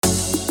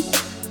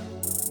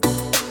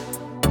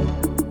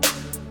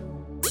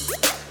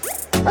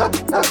You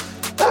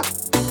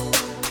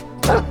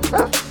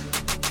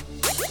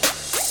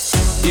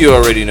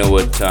already know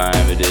what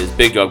time it is.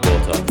 Big Dog Ball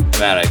Talk.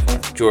 Matt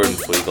Eichhorn, Jordan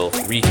Flegel,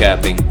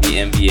 recapping the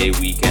NBA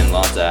weekend.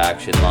 Lots of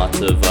action,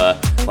 lots of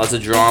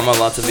drama,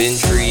 lots of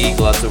intrigue,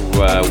 lots of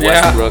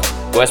Westbrook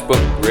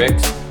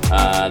bricks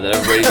that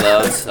everybody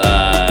loves.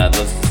 Loves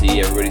to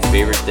see everybody's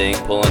favorite thing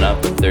pulling up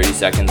with 30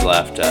 seconds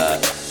left.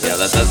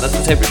 That's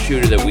the type of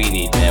shooter that we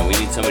need, man. We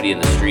need somebody in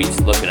the streets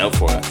looking out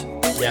for us.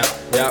 Yeah.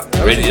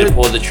 Ready to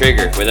pull the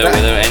trigger without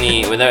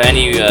any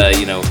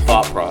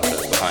thought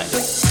process behind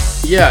it.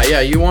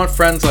 Yeah, you want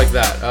friends like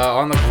that.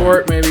 On the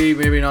court,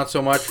 maybe not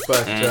so much,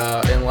 but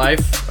in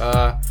life,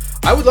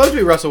 I would love to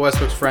be Russell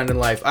Westbrook's friend in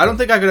life. I don't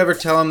think I could ever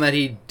tell him that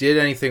he did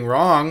anything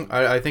wrong.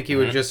 I think he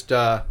would just,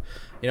 kind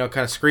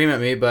of scream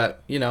at me.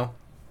 But I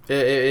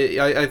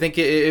think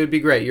it would be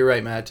great. You're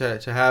right, Matt,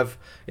 to have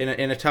in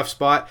a tough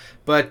spot.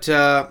 But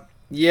I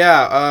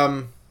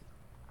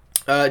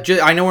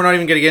know we're not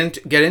even going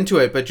to get into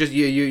it, but just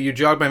you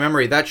jogged my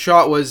memory. That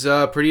shot was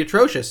pretty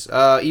atrocious,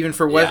 even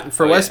for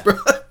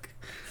Westbrook. Yeah.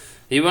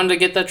 He wanted to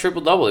get that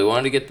triple-double. He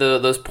wanted to get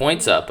those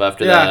points up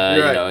after that.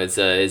 Right.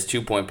 His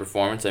 2-point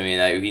performance. I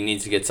mean, he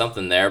needs to get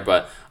something there.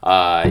 But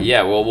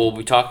we'll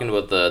be talking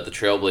about the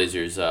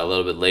Trailblazers a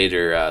little bit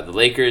later. The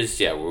Lakers,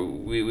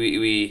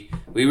 we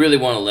really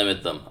want to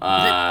limit them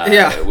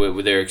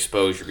with their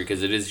exposure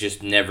because it is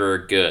just never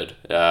good.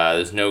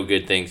 There's no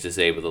good things to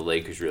say about the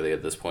Lakers really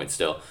at this point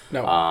still.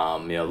 No.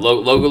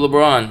 Logo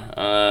LeBron,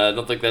 I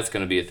don't think that's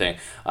going to be a thing.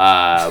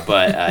 Let's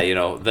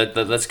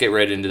get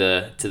right into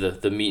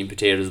the meat and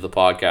potatoes of the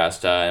podcast.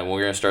 And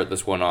we're going to start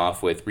this one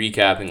off with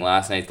recapping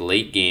last night's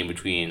late game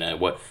between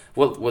what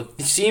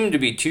seemed to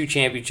be two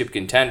championship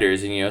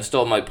contenders, and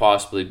still might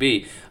possibly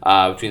be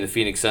between the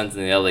Phoenix Suns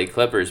and the LA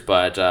Clippers.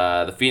 But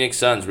the Phoenix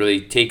Suns really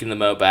taking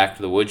them out back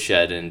to the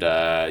woodshed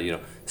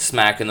and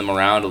smacking them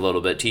around a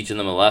little bit, teaching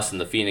them a lesson.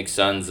 The Phoenix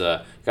Suns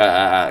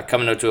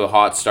coming out to a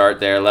hot start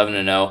there,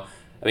 11-0.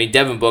 I mean,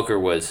 Devin Booker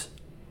was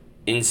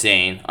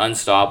insane,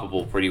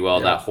 unstoppable pretty well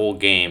that whole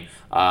game.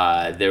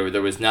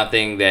 There was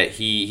nothing that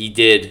he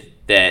did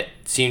that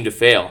seemed to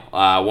fail.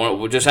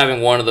 Just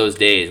having one of those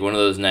days, one of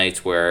those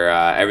nights where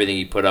everything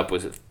he put up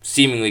was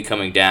seemingly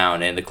coming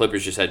down, and the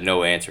Clippers just had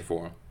no answer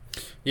for him.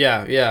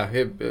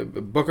 Yeah.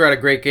 Booker had a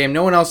great game.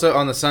 No one else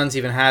on the Suns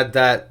even had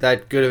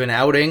that good of an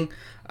outing.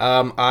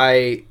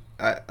 I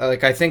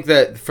think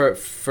that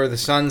for the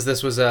Suns,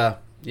 this was after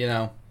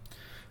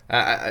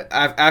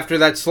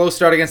that slow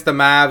start against the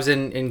Mavs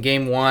in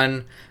game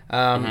one,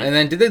 and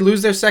then did they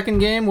lose their second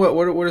game?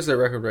 What is their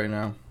record right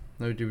now?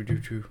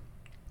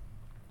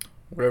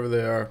 Whatever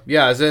they are.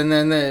 Yeah, and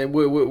then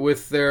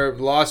with their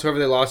loss, whoever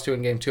they lost to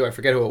in game two, I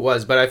forget who it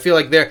was, but I feel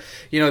like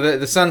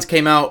the Suns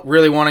came out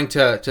really wanting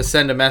to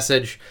send a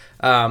message,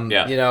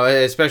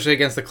 especially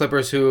against the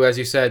Clippers, who, as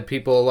you said,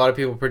 a lot of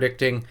people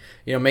predicting,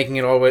 making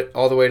it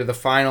all the way to the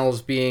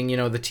finals, being,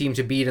 the team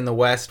to beat in the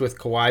West with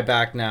Kawhi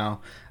back now.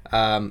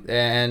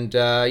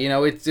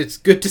 It's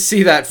good to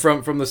see that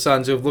from the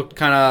Suns, who have looked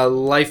kind of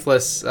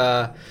lifeless,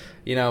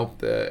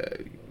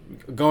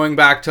 going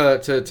back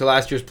to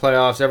last year's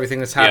playoffs, everything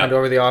that's happened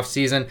over the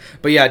offseason.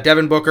 But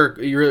Devin Booker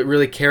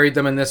really carried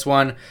them in this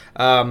one,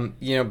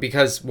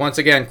 because once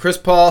again, Chris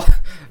Paul,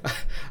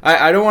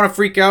 I don't want to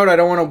freak out. I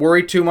don't want to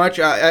worry too much.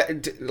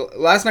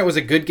 Last night was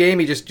a good game.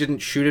 He just didn't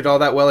shoot it all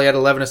that well. He had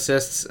 11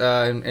 assists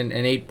and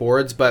 8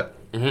 boards. But,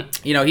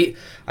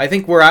 I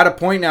think we're at a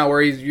point now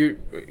where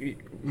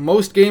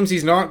most games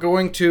he's not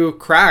going to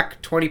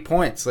crack 20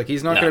 points. Like,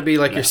 he's not going to be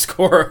like your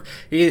scorer.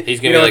 He's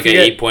going to be like an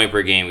 8 point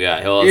per game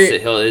guy.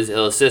 His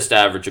assist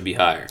average will be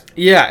higher.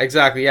 Yeah,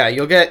 exactly. Yeah,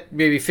 you'll get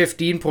maybe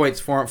 15 points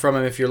from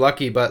him if you're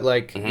lucky. But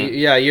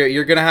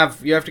you're going to have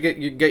to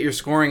get your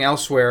scoring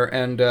elsewhere.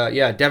 And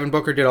Devin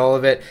Booker did all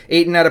of it.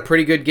 Ayton had a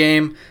pretty good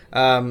game.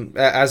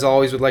 As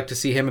always, would like to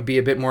see him be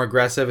a bit more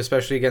aggressive,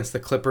 especially against the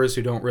Clippers,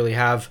 who don't really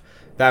have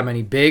that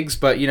many bigs.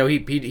 But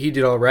he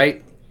did all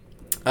right.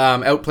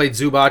 Outplayed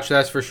Zubac,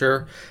 that's for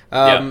sure.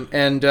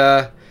 And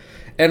I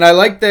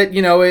like that,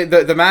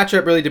 the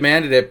matchup really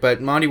demanded it,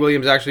 but Monty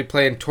Williams actually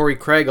playing Torrey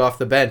Craig off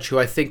the bench, who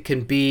I think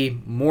can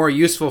be more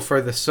useful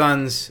for the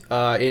Suns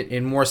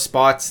in more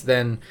spots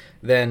than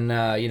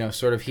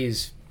sort of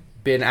he's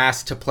been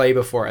asked to play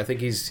before. I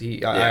think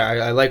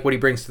I like what he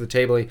brings to the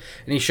table, and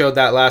he showed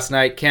that last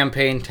night.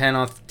 Campaign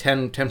 10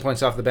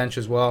 points off the bench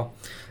as well.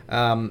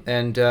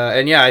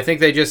 I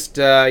think they just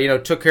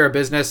took care of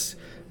business,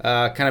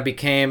 kind of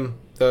became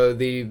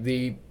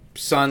the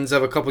Suns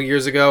of a couple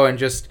years ago, and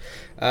just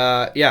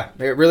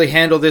it really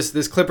handled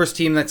this Clippers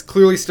team that's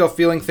clearly still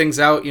feeling things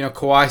out.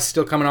 Kawhi's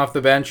still coming off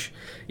the bench,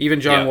 even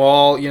John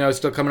Wall, is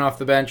still coming off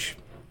the bench.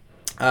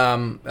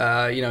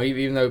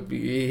 Even though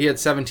he had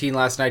 17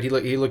 last night, he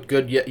looked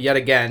good yet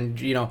again.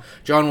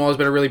 John Wall has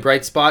been a really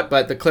bright spot,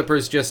 but the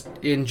Clippers just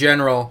in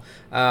general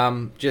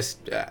are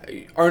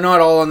not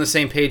all on the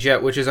same page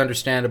yet, which is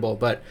understandable.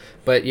 But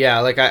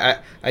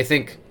I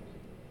think.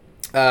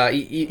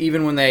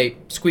 Even when they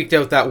squeaked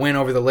out that win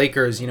over the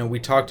Lakers, we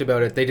talked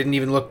about it. They didn't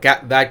even look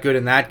that good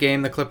in that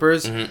game, the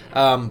Clippers.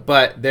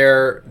 But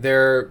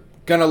they're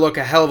gonna look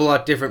a hell of a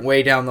lot different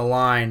way down the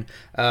line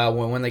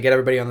when they get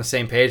everybody on the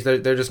same page.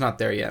 They're just not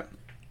there yet.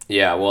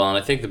 Yeah, well, and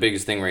I think the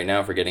biggest thing right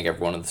now for getting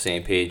everyone on the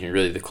same page and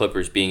really the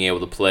Clippers being able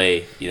to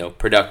play,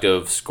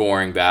 productive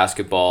scoring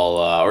basketball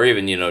or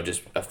even,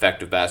 just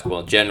effective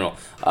basketball in general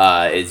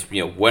is,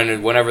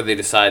 whenever they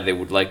decide they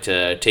would like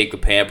to take the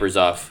Pampers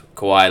off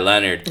Kawhi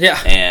Leonard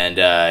and,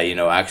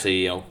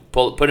 actually,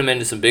 put him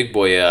into some big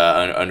boy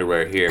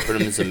underwear here, put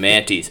him in some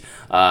manties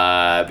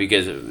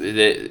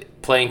because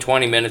playing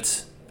 20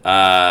 minutes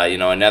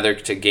another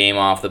game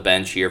off the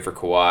bench here for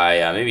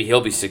Kawhi. Maybe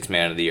he'll be sixth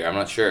man of the year. I'm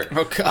not sure.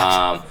 Oh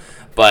gosh.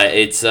 But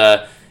it's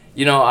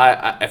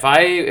if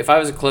I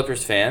was a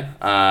Clippers fan,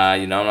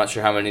 I'm not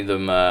sure how many of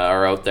them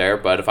are out there,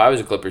 but if I was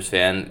a Clippers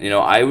fan,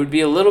 I would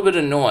be a little bit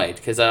annoyed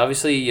because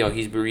obviously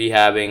he's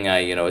rehabbing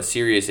a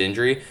serious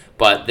injury,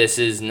 but this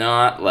is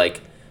not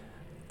like.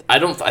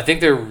 I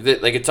think they're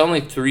like it's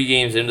only 3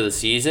 games into the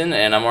season,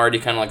 and I'm already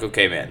kind of like,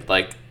 okay, man,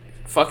 like.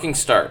 Fucking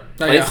start.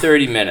 Play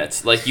 30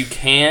 minutes. Like, you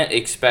can't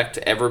expect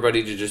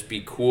everybody to just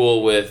be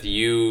cool with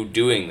you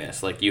doing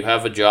this. Like, you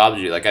have a job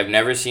to do. Like, I've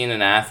never seen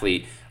an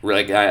athlete,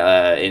 like in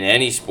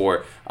any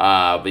sport,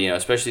 but,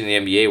 especially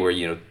in the NBA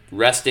where,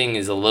 resting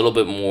is a little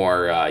bit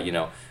more,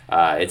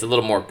 it's a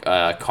little more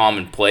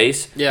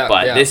commonplace. Yeah.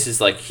 But this is,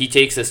 like, he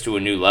takes us to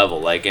a new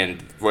level. Like,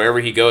 and wherever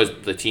he goes,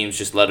 the teams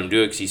just let him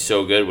do it because he's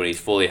so good when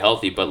he's fully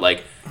healthy. But,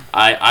 like,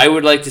 I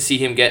would like to see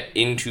him get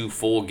into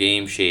full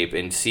game shape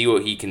and see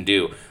what he can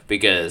do.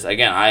 Because,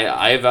 again,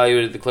 I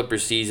evaluated the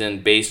Clippers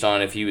season based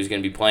on if he was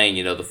going to be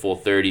playing, the full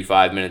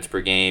 35 minutes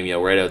per game,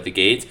 right out the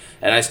gates.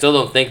 And I still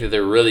don't think that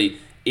they're really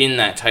in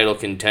that title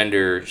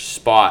contender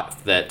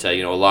spot that,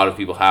 a lot of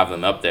people have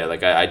them up there.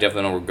 Like, I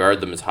definitely don't regard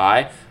them as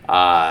high.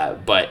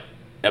 But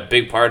a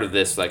big part of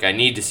this, like, I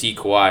need to see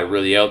Kawhi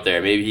really out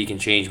there. Maybe he can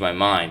change my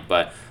mind.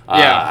 But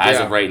as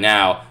of right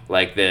now,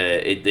 like,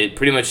 it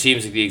pretty much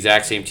seems like the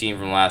exact same team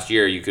from last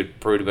year. You could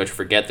pretty much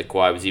forget that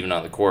Kawhi was even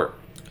on the court.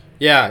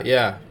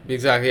 Yeah,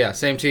 exactly. Yeah,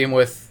 same team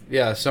with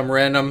some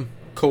random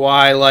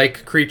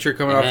Kawhi-like creature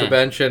coming off the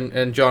bench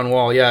and John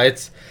Wall. Yeah,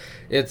 it's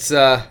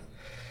I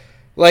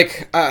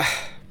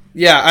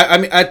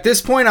mean, at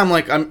this point, I'm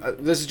like,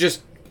 this is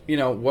just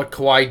what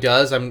Kawhi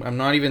does. I'm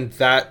not even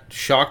that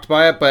shocked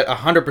by it, but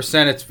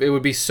 100%, it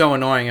would be so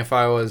annoying if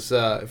I was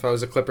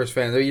a Clippers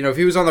fan. If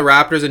he was on the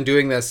Raptors and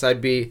doing this, I'd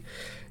be,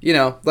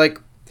 like,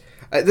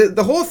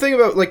 the whole thing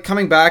about like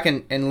coming back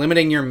and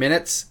limiting your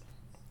minutes.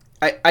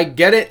 I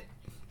get it.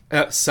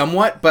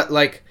 Somewhat, but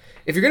like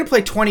if you're going to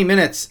play 20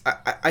 minutes,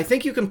 I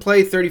think you can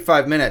play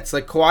 35 minutes.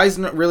 Like Kawhi's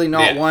not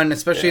one,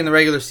 especially in the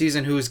regular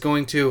season, who is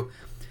going to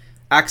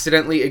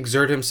accidentally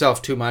exert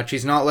himself too much.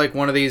 He's not like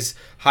one of these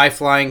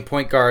high-flying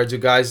point guards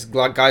guys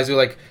who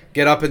like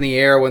get up in the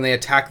air when they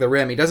attack the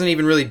rim. He doesn't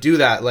even really do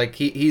that. Like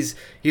he's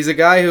a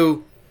guy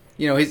who,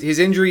 his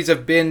injuries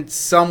have been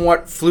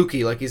somewhat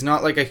fluky. Like he's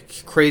not like a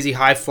crazy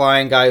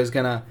high-flying guy who's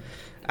going to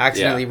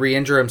accidentally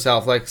re-injure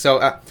himself. Like so,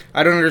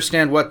 I don't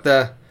understand what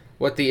the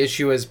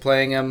issue is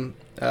playing him,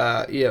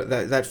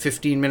 that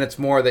 15 minutes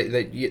more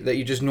that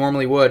you just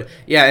normally would.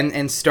 Yeah,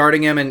 and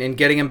starting him and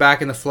getting him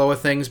back in the flow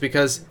of things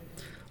because,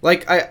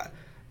 like, I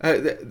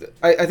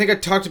think I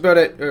talked about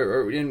it,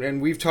 and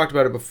we've talked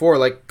about it before,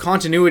 like,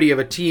 continuity of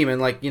a team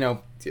and, like,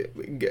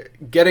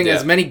 getting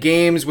as many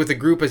games with a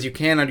group as you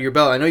can under your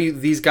belt. I know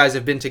these guys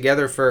have been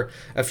together for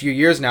a few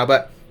years now,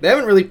 but they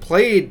haven't really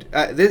played.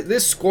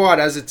 This squad,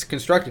 as it's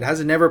constructed,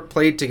 has never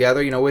played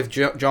together. With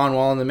John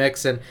Wall in the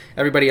mix and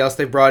everybody else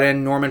they brought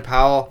in, Norman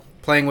Powell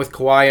playing with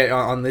Kawhi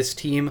on this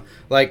team.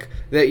 Like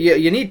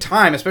you need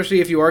time, especially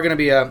if you are going to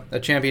be a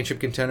championship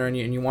contender and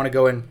you want to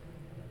go in,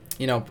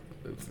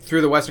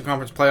 through the Western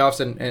Conference playoffs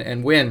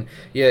and win.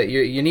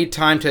 You need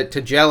time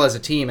to gel as a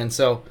team, and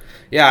so.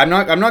 Yeah,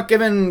 I'm not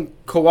giving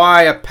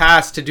Kawhi a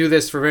pass to do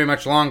this for very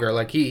much longer.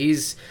 Like he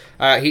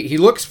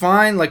looks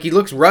fine, like he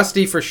looks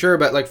rusty for sure,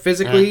 but like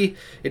physically,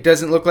 it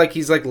doesn't look like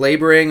he's like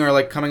laboring or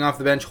like coming off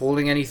the bench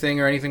holding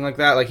anything or anything like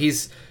that. Like he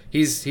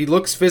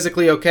looks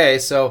physically okay.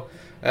 So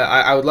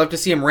I would love to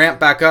see him ramp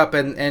back up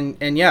and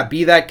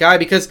be that guy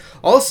because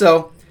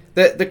also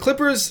the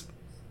Clippers,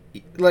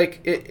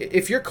 like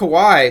if you're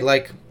Kawhi,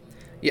 like.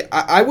 Yeah,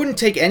 I wouldn't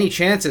take any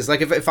chances. Like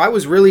if I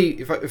was really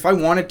if I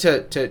wanted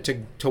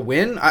to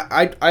win,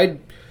 I'd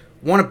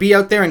want to be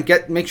out there and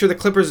make sure the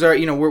Clippers are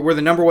we're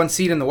the number 1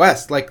 seed in the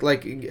West.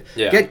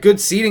 Get good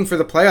seeding for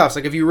the playoffs.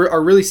 Like if you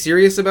are really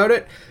serious about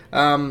it,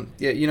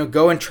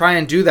 go and try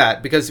and do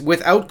that because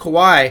without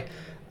Kawhi,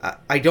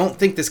 I don't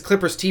think this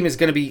Clippers team is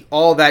going to be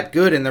all that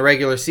good in the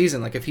regular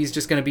season. Like if he's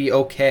just going to be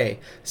okay.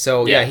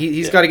 So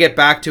he's got to get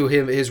back to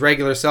his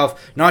regular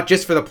self, not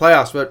just for the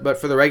playoffs, but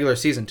for the regular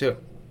season too.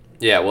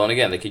 Yeah, well, and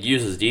again, they could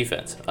use his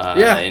defense.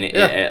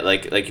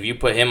 Like if you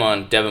put him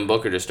on Devin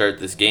Booker to start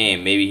this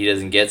game, maybe he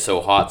doesn't get so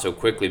hot so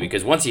quickly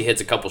because once he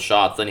hits a couple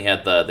shots, then he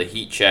had the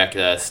heat check,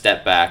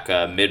 step back,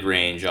 mid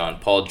range on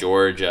Paul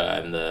George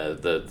in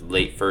the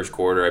late first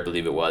quarter, I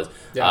believe it was.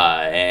 Yeah.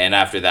 And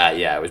after that,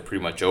 it was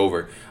pretty much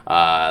over.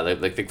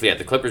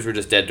 The Clippers were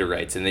just dead to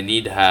rights, and they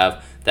need to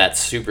have that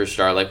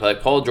superstar.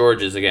 Like Paul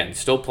George is, again,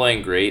 still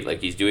playing great.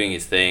 Like, he's doing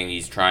his thing.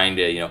 He's trying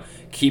to,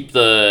 keep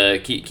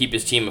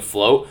his team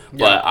afloat.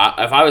 But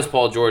if I was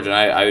Paul George, and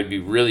I would be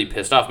really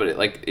pissed off. But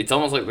it's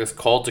almost like this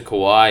call to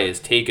Kawhi has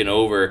taken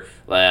over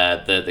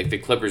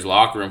the Clippers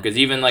locker room, because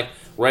even like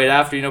right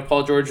after,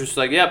 Paul George was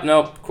like, yep,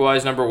 nope,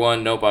 Kawhi's number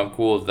one, nope, I'm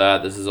cool with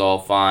that, this is all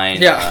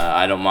fine,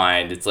 I don't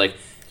mind. It's like,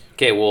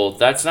 okay, well,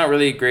 that's not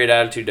really a great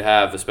attitude to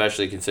have,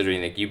 especially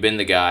considering that you've been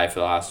the guy for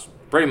the last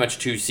pretty much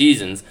 2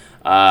 seasons,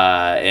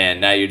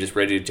 and now you're just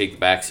ready to take the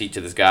back seat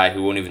to this guy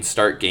who won't even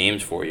start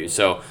games for you.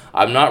 So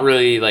I'm not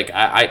really,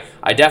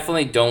 I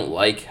definitely don't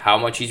like how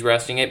much he's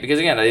resting it, because,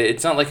 again,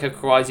 it's not like how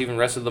Kawhi's even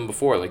rested them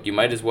before. Like, you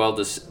might as well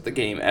just sit the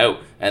game out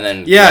and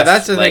then rest.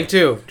 That's the thing,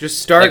 too.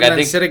 Just start and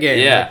then sit a game.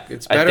 Yeah.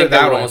 It's better I think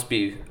that would way. Almost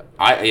be...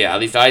 at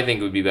least I think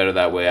it would be better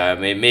that way. I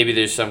mean, maybe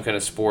there's some kind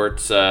of sport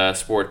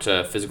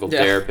physical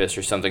therapist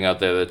or something out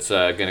there that's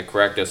going to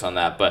correct us on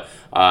that. But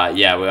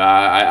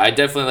I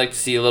definitely like to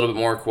see a little bit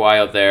more Kawhi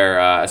out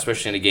there,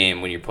 especially in a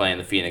game when you're playing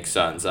the Phoenix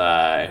Suns,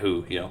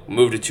 who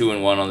moved to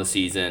 2-1 on the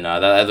season.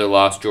 That other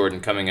loss,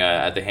 Jordan, coming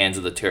at the hands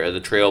of the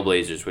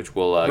Trailblazers, which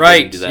we'll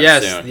get into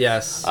that soon.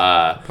 Yes.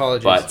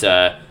 Apologies. But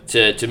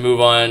to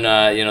move on,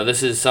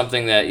 this is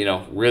something that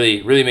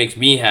really makes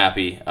me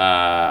happy.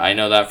 I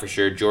know that for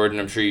sure. Jordan,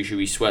 I'm sure you should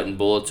be sweating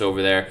bullets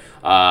over there.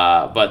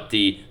 But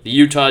the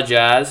Utah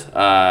Jazz,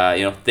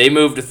 they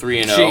moved to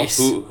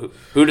 3-0.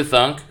 Who'd have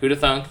thunk?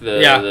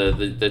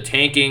 The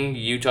tanking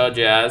Utah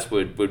Jazz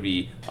would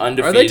be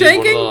undefeated. Are they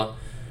tanking?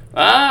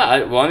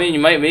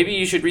 Maybe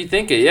you should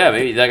rethink it. Yeah,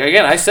 maybe. Like,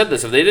 again, I said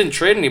this. If they didn't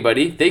trade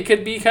anybody, they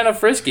could be kind of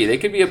frisky. They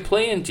could be a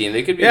play-in team.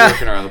 They could be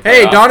working around the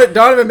playoffs. Hey,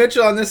 Donovan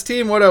Mitchell on this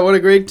team. What a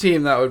great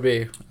team that would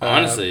be.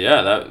 Honestly,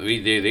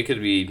 they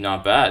could be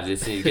not bad.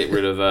 Just need to get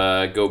rid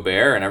of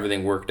Gobert and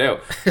everything worked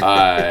out.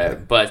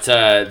 But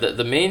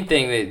the main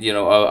thing that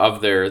of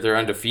their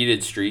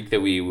undefeated streak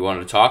that we wanted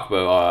to talk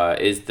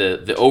about is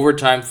the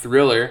overtime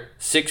thriller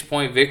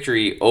 6-point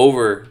victory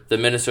over the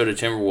Minnesota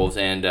Timberwolves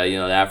and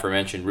the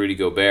aforementioned Rudy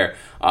Gobert.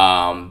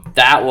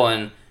 That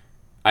one,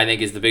 I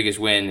think, is the biggest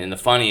win and the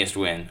funniest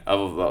win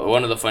of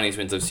one of the funniest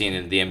wins I've seen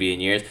in the NBA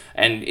in years.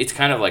 And it's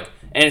kind of like,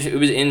 and it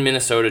was in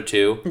Minnesota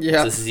too. Yeah.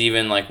 So this is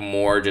even like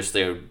more just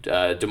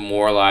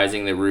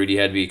demoralizing that Rudy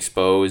had to be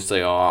exposed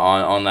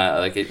on that,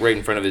 like, right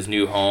in front of his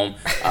new home.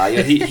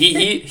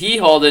 He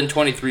hauled in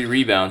 23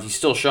 rebounds. He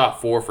still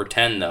shot 4 for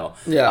 10 though.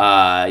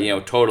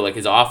 Yeah. Total, like,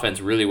 his offense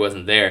really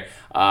wasn't there.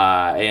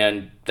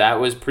 And that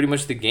was pretty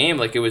much the game.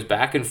 Like, it was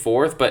back and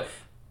forth, but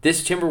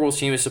this Timberwolves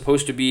team is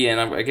supposed to be,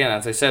 and again,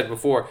 as I said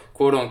before,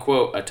 quote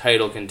unquote, a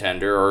title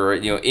contender, or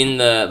in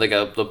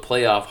the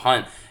playoff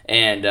hunt,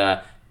 and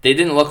they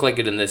didn't look like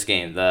it in this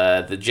game.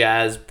 The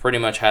Jazz pretty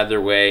much had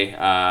their way.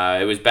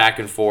 It was back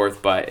and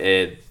forth, but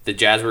the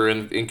Jazz were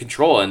in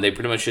control, and they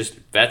pretty much just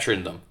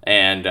veteraned them.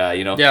 And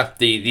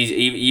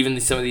even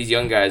some of these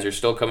young guys are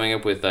still coming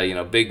up with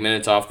big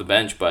minutes off the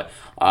bench. But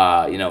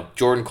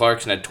Jordan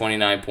Clarkson had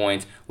 29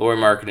 points, Lauri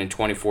Markkanen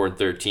 24 and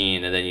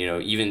 13, and then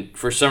even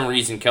for some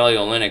reason Kelly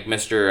Olynyk,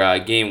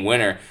 Mr. Game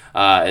Winner,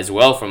 as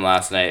well from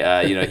last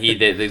night.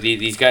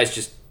 These guys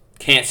just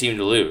can't seem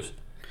to lose.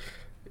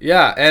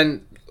 Yeah,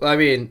 and I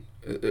mean,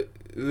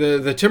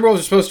 the Timberwolves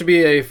are supposed to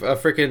be a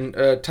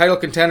freaking title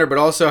contender, but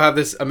also have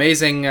this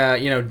amazing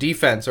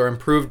defense, or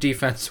improved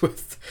defense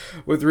with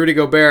Rudy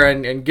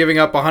Gobert, and giving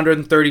up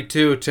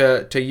 132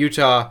 to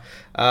Utah,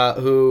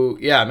 who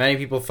many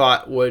people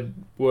thought would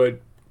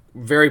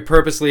very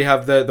purposely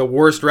have the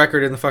worst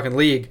record in the fucking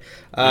league.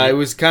 It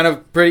was kind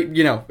of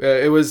pretty,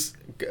 it was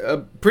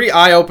pretty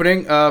eye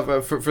opening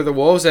for the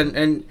Wolves,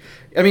 and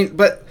I mean,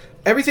 but.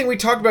 Everything we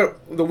talked about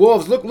the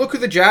Wolves, look who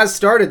the Jazz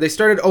started. They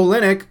started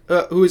Olynyk,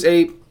 who is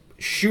a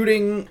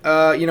shooting,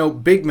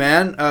 big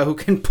man who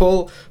can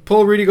pull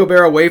Rudy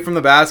Gobert away from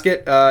the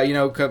basket,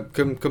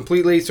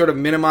 completely sort of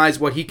minimize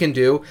what he can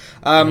do.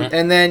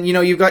 And then,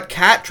 you've got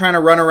Cat trying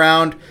to run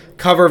around,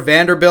 cover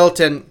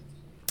Vanderbilt and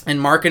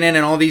Markkanen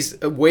and all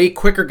these way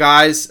quicker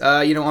guys,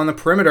 on the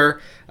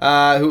perimeter,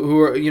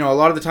 who are, a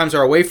lot of the times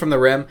are away from the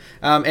rim.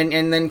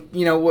 And then,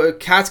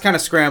 Cat's kind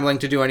of scrambling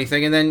to do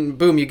anything. And then,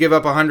 boom, you give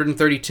up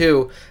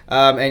 132,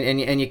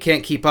 and you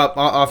can't keep up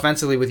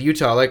offensively with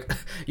Utah. Like,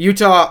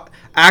 Utah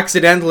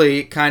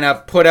accidentally kind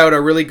of put out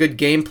a really good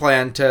game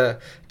plan to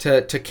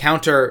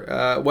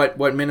counter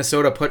what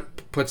Minnesota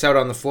puts out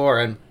on the floor.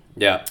 And,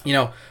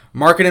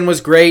 Markkanen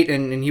was great,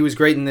 and he was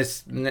great in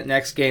this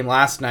next game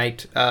last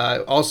night.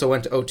 Also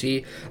went to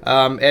OT.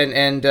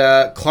 And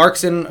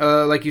Clarkson,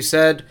 like you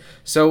said,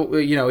 so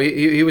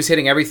he was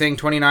hitting everything,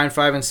 29,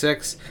 5, and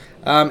 6.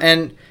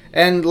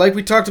 And like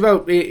we talked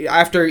about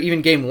after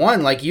even game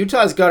one, like,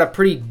 Utah's got a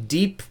pretty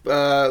deep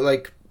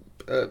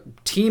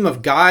team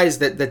of guys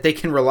that they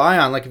can rely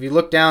on. Like, if you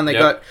look down, they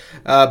got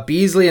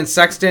Beasley and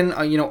Sexton,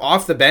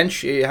 off the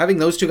bench. Having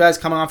those two guys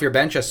coming off your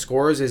bench as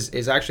scorers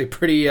is actually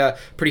pretty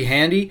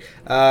handy.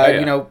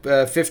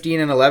 15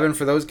 and 11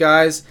 for those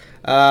guys.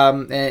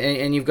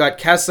 And you've got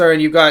Kessler,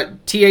 and you've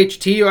got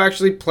THT, who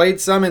actually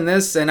played some in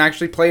this and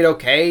actually played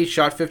okay.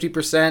 Shot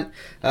 50%.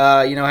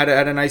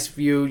 Had a nice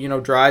few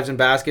drives and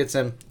baskets,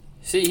 and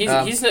See,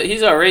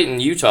 he's all right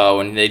in Utah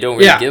when they don't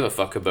really give a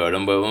fuck about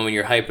him, but when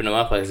you're hyping him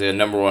up as a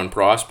number one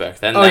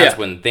prospect, then that's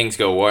when things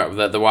go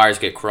the wires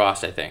get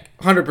crossed, I think.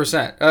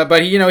 100%.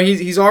 But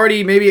he's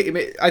already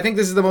maybe I think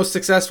this is the most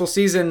successful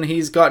season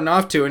he's gotten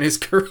off to in his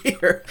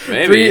career.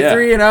 Maybe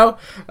 3-0.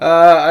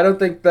 I don't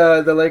think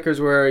the Lakers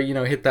were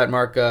hit that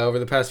mark over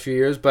the past few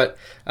years, but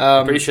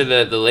I'm pretty sure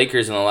the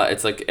Lakers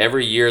it's like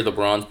every year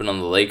LeBron's been on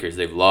the Lakers,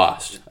 they've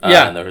lost.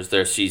 And there was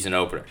their season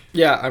opener.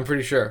 Yeah, I'm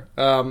pretty sure.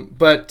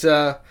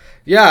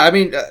 Yeah, I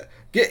mean,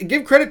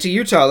 give credit to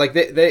Utah. Like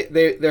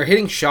they're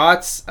hitting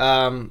shots.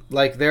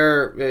 Like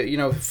they're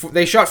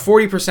they shot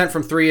 40%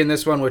 from three in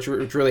this one, which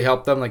really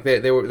helped them. Like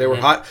they were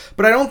hot.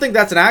 But I don't think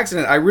that's an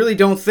accident. I really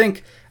don't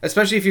think,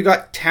 especially if you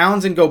got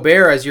Towns and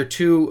Gobert as your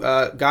two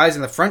guys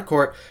in the front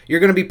court, you're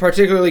going to be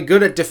particularly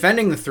good at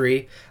defending the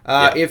three.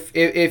 If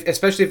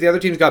especially if the other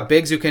team's got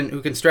bigs who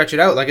can stretch it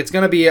out, like it's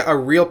going to be a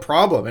real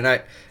problem.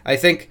 And I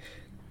think.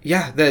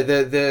 Yeah,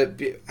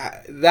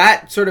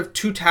 that sort of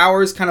two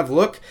towers kind of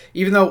look,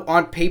 even though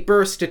on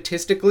paper,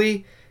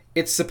 statistically,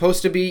 it's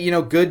supposed to be,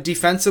 good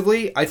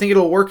defensively, I think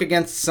it'll work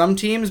against some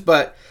teams,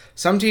 but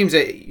some teams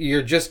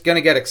you're just going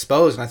to get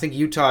exposed. And I think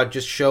Utah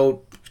just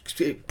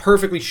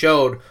perfectly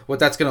showed what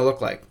that's going to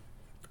look like.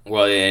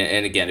 Well,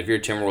 and again, if you're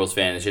a Timberwolves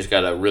fan, it's just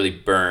got to really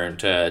burn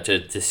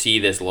to see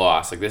this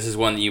loss. Like, this is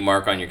one that you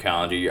mark on your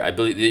calendar. I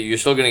believe you're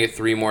still going to get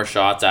 3 more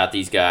shots at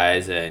these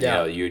guys, and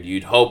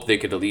you'd hope they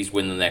could at least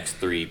win the next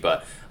 3.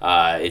 But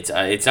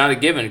it's not a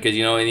given because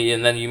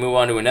and then you move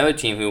on to another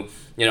team who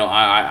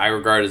I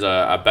regard as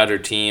a better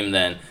team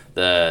than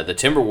the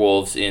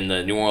Timberwolves in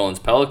the New Orleans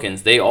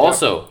Pelicans. They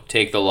also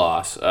take the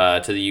loss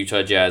to the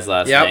Utah Jazz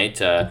last night.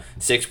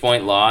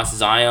 6-point loss.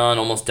 Zion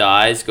almost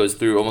dies, goes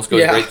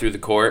right through the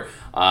court.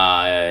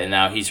 And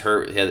now he's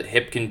hurt. He had a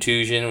hip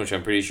contusion, which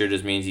I'm pretty sure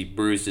just means he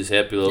bruised his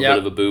hip. A little bit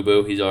of a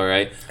boo-boo. He's all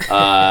right.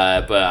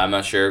 But I'm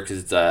not sure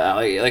because it's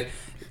like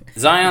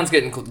Zion's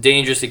getting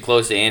dangerously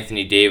close to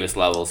Anthony Davis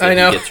levels if he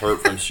gets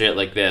hurt from shit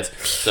like this.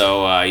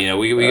 So,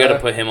 we got to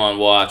put him on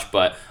watch.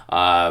 But,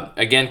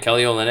 again,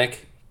 Kelly Olynyk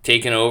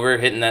taking over,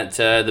 hitting that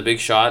the big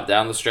shot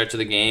down the stretch of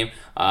the game.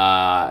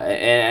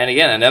 And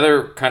again,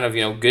 another kind of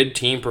good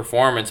team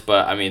performance,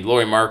 but I mean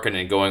Lauri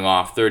Markkanen going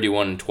off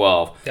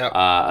 31-12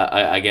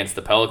 against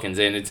the Pelicans,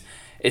 and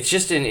it's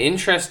just an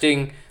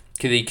interesting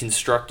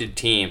constructed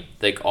team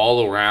like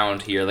all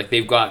around here. Like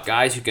they've got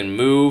guys who can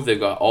move, they've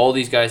got all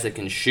these guys that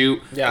can shoot.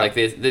 Like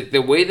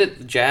the way that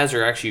the Jazz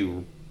are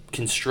actually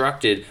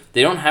constructed,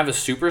 they don't have a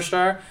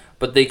superstar,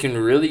 but they can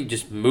really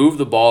just move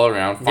the ball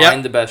around,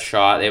 find the best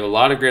shot. They have a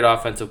lot of great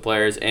offensive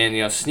players, and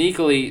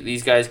sneakily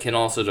these guys can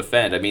also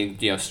defend. I mean,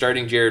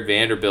 starting Jared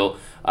Vanderbilt,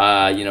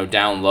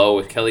 down low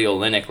with Kelly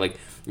Olynyk, like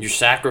you're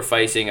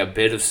sacrificing a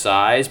bit of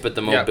size, but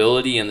the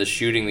mobility and the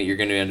shooting that you're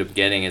going to end up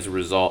getting as a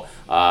result,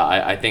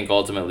 I think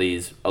ultimately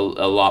is a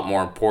lot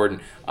more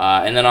important.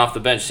 And then off the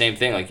bench, same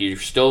thing. Like you're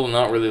still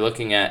not really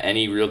looking at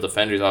any real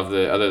defenders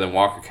other than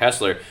Walker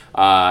Kessler,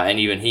 and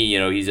even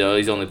he's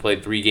only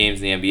played 3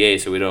 games in the NBA,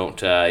 so we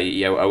don't.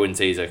 I wouldn't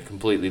say he's a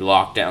completely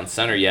locked down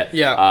center yet.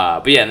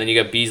 But and then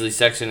you got Beasley,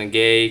 Sexton, and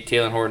Gay,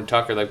 Taylor Horton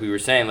Tucker. Like we were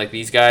saying, like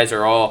these guys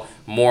are all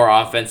more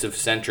offensive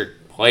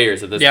centric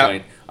players at this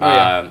point.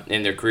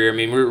 In their career. I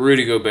mean,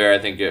 Rudy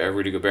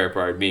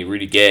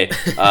Gay.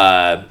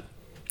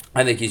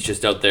 I think he's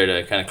just out there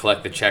to kind of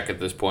collect the check at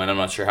this point. I'm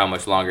not sure how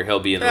much longer he'll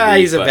be in the league.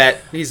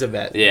 He's a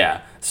vet.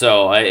 Yeah.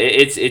 So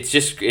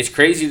it's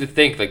crazy to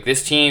think like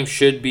this team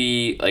should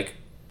be like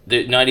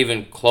they're not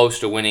even close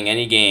to winning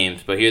any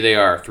games, but here they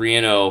are,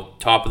 3-0,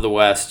 top of the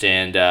West,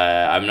 and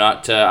I'm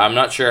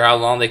not sure how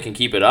long they can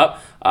keep it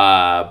up.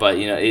 But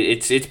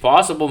it's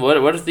possible.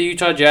 What if the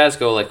Utah Jazz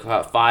go like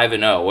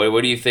 5-0?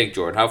 What do you think,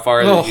 Jordan? How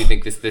far do you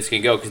think this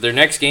can go? Because their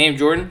next game,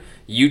 Jordan,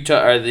 the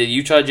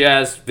Utah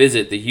Jazz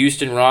visit the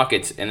Houston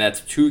Rockets, and that's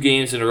 2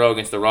 games in a row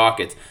against the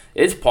Rockets.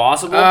 It's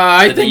possible.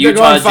 I think they're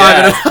going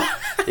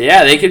 5-0.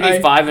 Yeah, they could be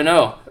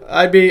 5-0.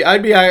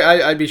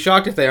 I'd be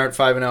shocked if they aren't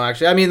 5-0.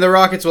 Actually, I mean the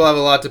Rockets will have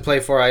a lot to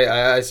play for.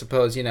 I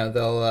suppose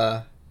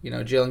they'll.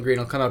 Jalen Green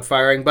will come out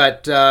firing,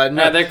 but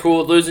no, they're cool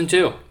with losing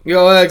too.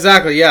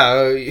 Exactly,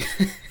 yeah,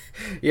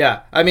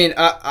 yeah. I mean,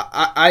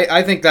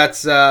 I think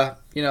that's that's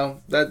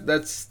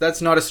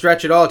not a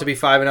stretch at all to be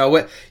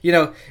 5-0.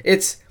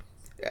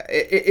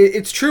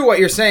 It's true what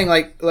you're saying.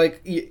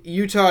 Like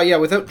Utah,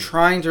 without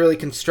trying to really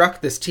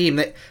construct this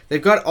team,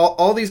 they've got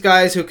all these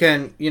guys who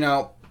can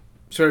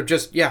sort of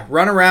just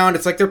run around.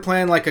 It's like they're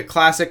playing like a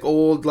classic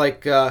old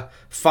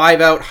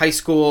 5-out high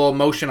school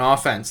motion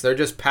offense. They're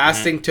just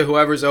passing to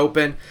whoever's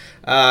open.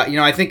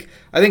 I think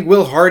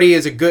Will Hardy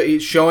is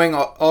he's showing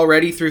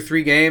already through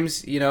 3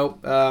 games.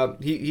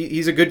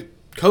 He's a good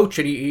coach,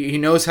 and he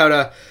knows how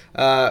to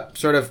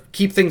sort of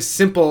keep things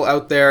simple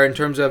out there in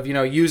terms of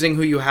using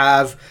who you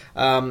have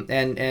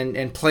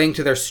and playing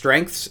to their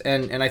strengths.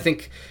 And I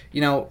think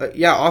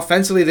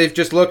offensively they've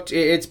just looked.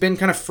 It's been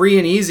kind of free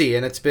and easy,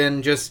 and it's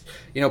been just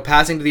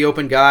passing to the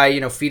open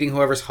guy, feeding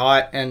whoever's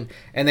hot, and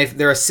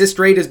their assist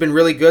rate has been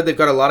really good. They've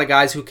got a lot of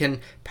guys who can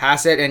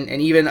pass it, and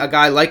even a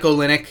guy like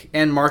Olynyk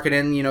and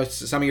Markkanen,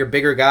 some of your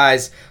bigger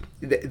guys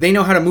they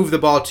know how to move the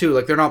ball too.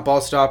 Like they're not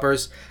ball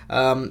stoppers.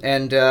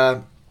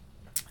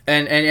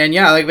 And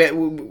yeah, like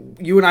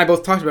you and I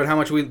both talked about how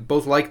much we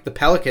both like the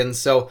Pelicans.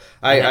 So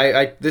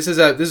this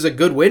is a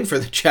good win for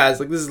the Jazz.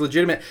 Like this is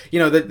legitimate. You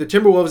know, the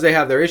Timberwolves, they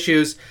have their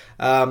issues,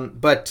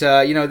 but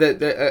you know,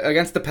 the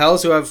against the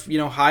Pels, who have, you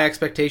know, high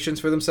expectations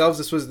for themselves,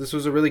 this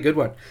was a really good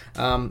one.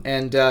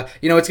 And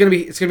you know, it's gonna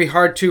be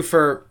hard too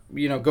for,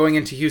 you know, going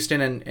into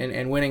Houston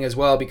and winning as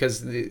well,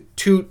 because the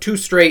two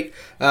straight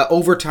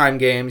overtime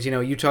games. You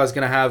know, Utah's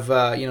gonna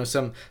have you know,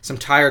 some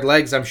tired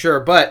legs, I'm sure,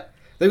 but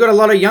they've got a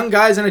lot of young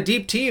guys and a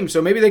deep team, so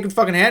maybe they can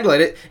fucking handle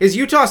it. Is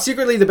Utah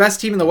secretly the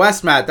best team in the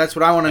West, Matt? That's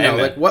what I want to know.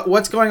 Like,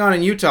 what's going on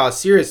in Utah?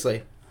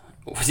 Seriously.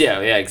 Yeah,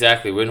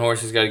 exactly.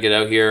 Windhorse has got to get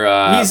out here.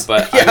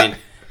 But, yeah. I mean,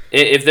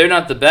 if they're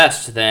not the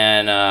best,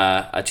 then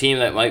a team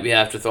that might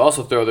have to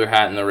also throw their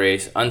hat in the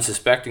race,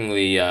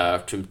 unsuspectingly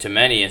to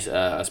many,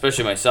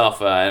 especially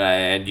myself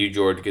and you,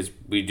 George, because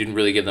we didn't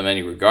really give them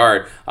any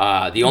regard.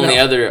 The only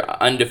other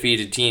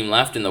undefeated team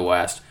left in the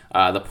West,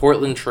 the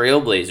Portland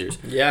Trailblazers.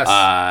 Yes.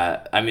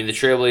 I mean, the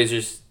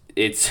Trailblazers,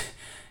 it's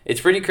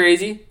pretty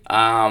crazy.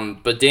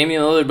 But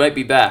Damian Lillard might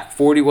be back.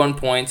 41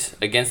 points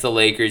against the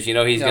Lakers. You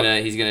know, he's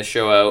gonna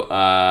show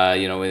out.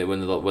 You know,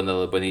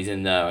 when he's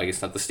in I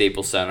guess not the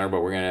Staples Center,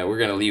 but we're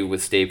gonna leave it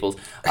with Staples.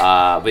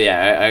 But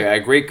yeah, a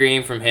great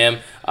game from him.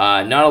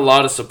 Not a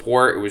lot of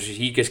support. It was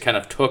he just kind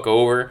of took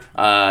over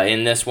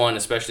in this one,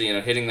 especially, you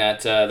know, hitting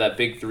that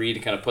big three to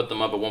kind of put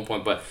them up at one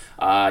point. But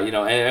you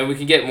know, and we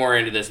can get more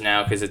into this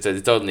now because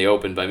it's out in the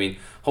open. But I mean,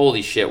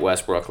 holy shit,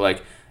 Westbrook!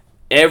 Like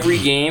every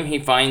game, he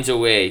finds a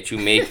way to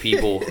make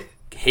people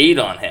hate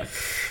on him.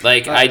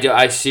 Like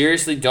I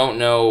seriously don't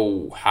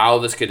know how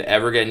this could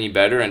ever get any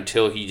better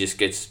until he just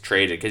gets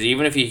traded. Because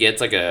even if he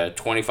gets like a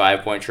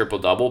 25-point triple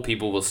double,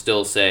 people will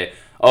still say,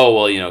 oh,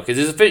 well, you know, because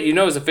his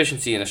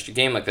efficiency in a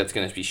game like that's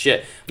going to be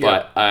shit.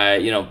 Yeah.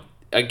 But, you know,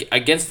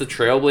 against the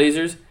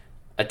Trailblazers,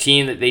 a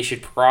team that they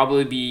should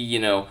probably be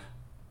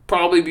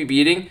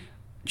beating,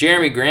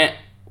 Jeremy Grant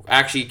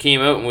actually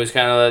came out and was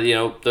kind of, you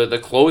know, the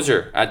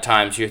closer at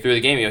times here through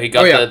the game. You know, he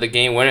got the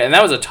game winner, and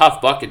that was a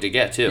tough bucket to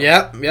get too.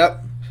 Yep.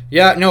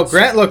 Yeah, no,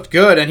 Grant looked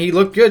good, and he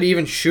looked good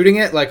even shooting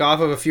it, like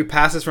off of a few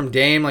passes from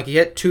Dame. Like he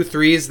hit 2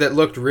 threes that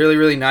looked really,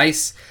 really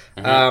nice.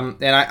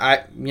 Mm-hmm.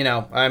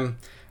 And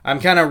I'm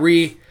kind of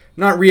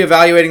not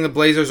reevaluating the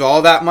Blazers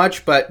all that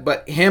much,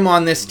 but him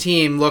on this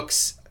team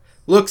looks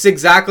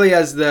exactly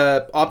as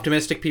the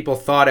optimistic people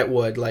thought it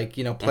would. Like,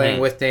 you know,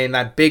 playing with Dame,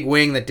 that big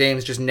wing that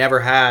Dame's just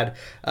never had.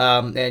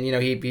 And you know,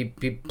 he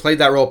played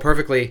that role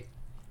perfectly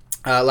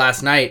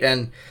last night.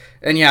 And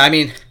yeah, I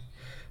mean,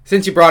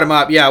 since you brought him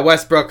up, yeah,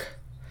 Westbrook.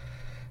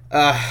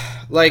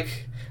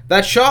 Like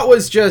that shot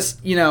was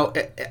just, you know,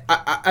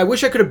 I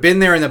wish I could have been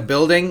there in the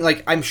building.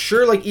 Like I'm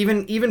sure, like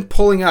even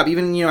pulling up,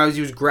 even, you know, as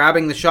he was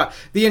grabbing the shot,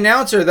 the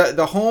announcer,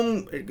 the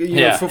home, you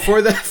know,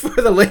 for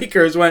the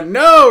Lakers went,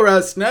 no,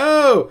 Russ,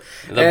 no.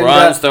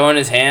 LeBron's throwing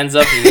his hands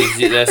up.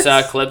 And I saw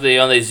a clip that, you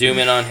know, they zoom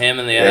in on him,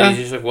 and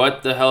he's just like,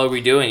 what the hell are we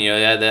doing? You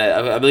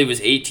know, I believe it was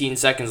 18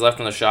 seconds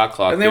left on the shot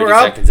clock. And they were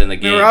up. Seconds in the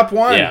game. They were up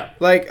 1. Yeah.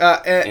 Like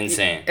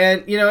insane.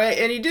 And you know,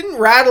 and he didn't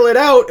rattle it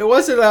out. It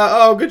wasn't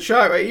good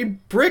shot. He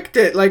bricked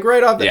it like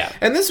right off the. Yeah.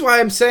 And this is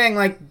why I'm saying,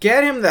 like,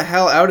 get him the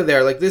hell out of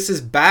there. Like, this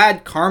is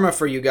bad karma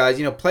for you guys.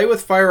 You know, play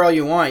with fire all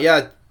you want.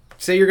 Yeah,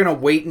 say you're going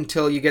to wait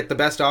until you get the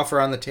best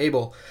offer on the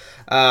table.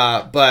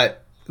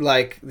 But,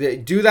 like,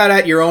 do that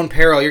at your own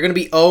peril. You're going to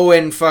be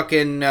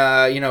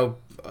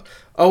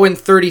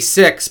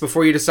 0-36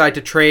 before you decide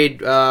to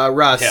trade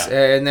Russ.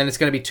 Yeah. And then it's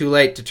going to be too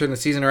late to turn the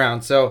season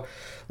around. So,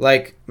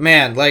 like,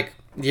 man, like,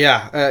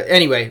 yeah.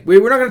 Anyway,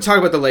 we're not going to talk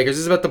about the Lakers.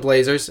 This is about the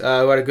Blazers, who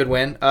had a good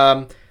win.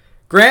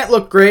 Grant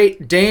looked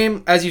great.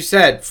 Dame, as you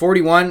said,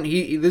 41.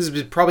 This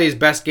is probably his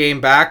best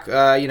game back.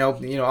 You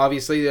know,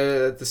 obviously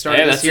at the start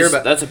of this year.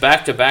 But that's a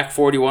back-to-back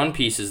 41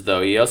 pieces,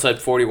 though. He also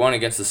had 41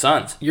 against the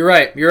Suns. You're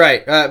right.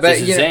 But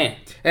it's insane.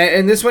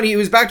 And this one, he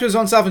was back to his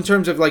own self in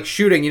terms of like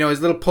shooting. You know,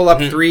 his little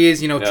pull-up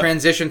threes. You know,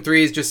 transition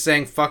threes, just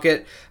saying fuck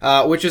it,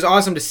 which is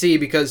awesome to see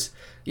because,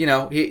 you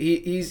know,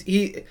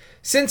 he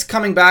since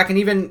coming back, and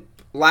even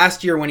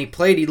last year when he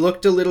played, he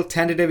looked a little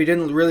tentative. He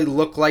didn't really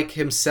look like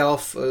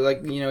himself,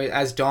 like, you know,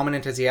 as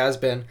dominant as he has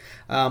been.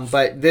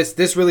 But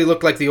this really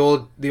looked like the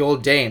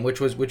old Dame, which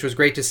was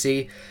great to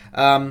see.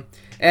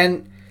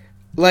 And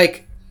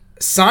like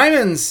Sharp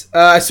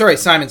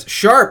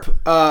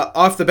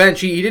off the bench,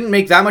 he didn't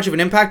make that much of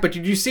an impact. But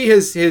did you see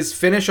his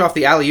finish off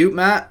the alley-oop,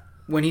 Matt,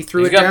 when he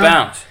threw it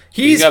down?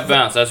 He's got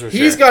bounce. That's for sure.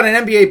 He's got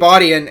an NBA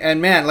body,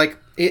 and man, like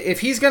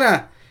if he's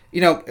gonna, you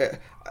know.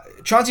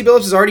 Chauncey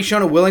Billups has already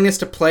shown a willingness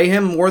to play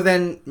him more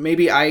than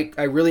maybe I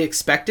really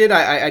expected.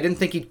 I didn't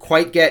think he'd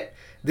quite get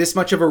this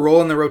much of a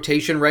role in the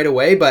rotation right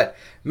away, but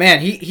man,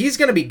 he's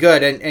going to be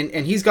good,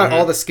 and he's got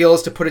all the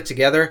skills to put it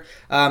together.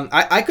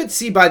 I could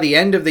see by the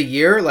end of the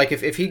year, like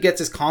if he gets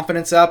his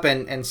confidence up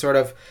and sort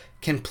of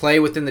can play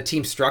within the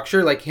team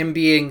structure, like him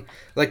being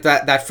like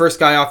that first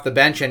guy off the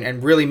bench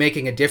and really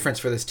making a difference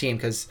for this team,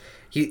 because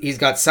he's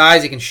got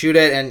size, he can shoot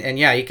it, and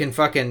yeah, he can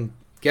fucking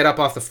get up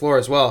off the floor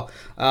as well.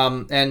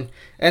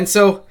 And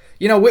so,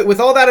 with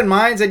all that in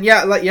mind, and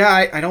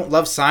I don't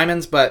love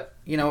Simons, but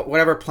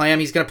whatever, play him.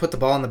 He's going to put the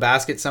ball in the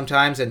basket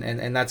sometimes,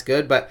 and that's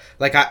good. But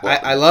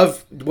I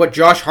love what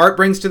Josh Hart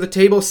brings to the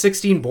table.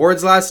 16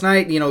 boards last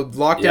night.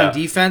 Lockdown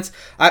defense.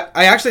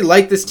 I actually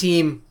like this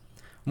team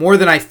more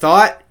than I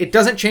thought. It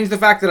doesn't change the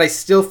fact that I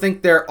still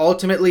think they're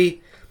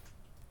ultimately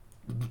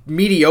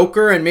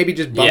mediocre and maybe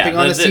just bumping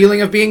on the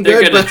ceiling of being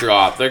good. They're going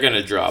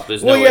to drop.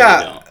 There's no way they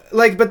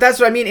don't. But that's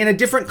what I mean. In a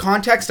different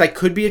context, I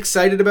could be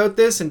excited about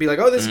this and be like,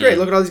 oh, this is great.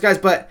 Look at all these guys.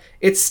 But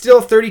it's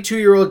still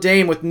 32-year-old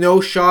Dame with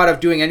no shot of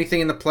doing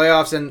anything in the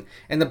playoffs.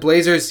 And the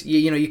Blazers,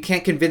 you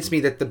can't convince me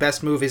that the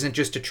best move isn't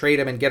just to trade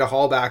him and get a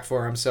haul back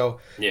for him. So,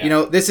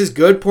 this is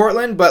good,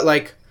 Portland, but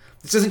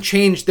this doesn't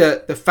change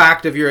the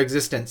fact of your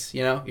existence.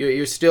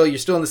 You're still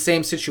in the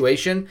same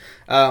situation.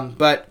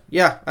 But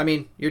yeah, I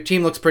mean, your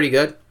team looks pretty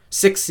good.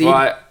 6th seed.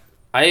 Well,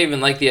 I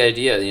even like the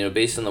idea,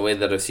 based on the way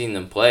that I've seen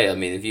them play. I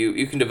mean, if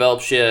you can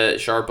develop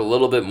Sharp a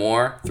little bit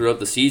more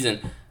throughout the season,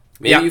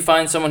 maybe you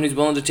find someone who's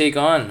willing to take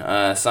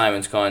on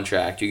Simon's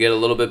contract. You get a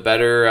little bit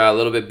better, a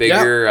little bit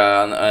bigger,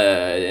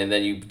 and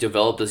then you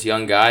develop this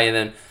young guy. And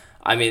then,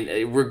 I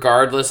mean,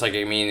 regardless,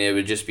 it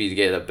would just be to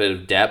get a bit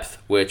of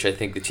depth, which I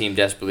think the team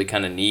desperately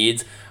kind of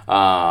needs.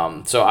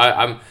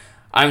 So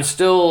I'm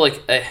still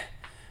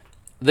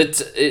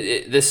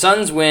the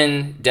Suns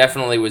win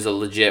definitely was a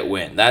legit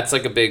win. That's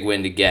a big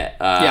win to get.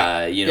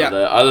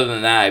 Other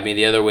than that, I mean,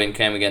 the other win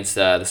came against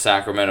the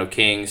Sacramento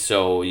Kings,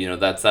 so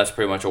that's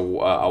pretty much a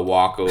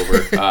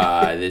walkover.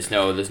 There's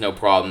no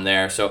problem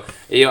there. So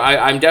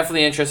I'm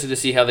definitely interested to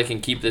see how they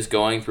can keep this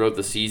going throughout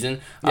the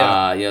season.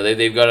 Yeah.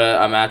 They've got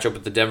a matchup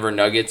with the Denver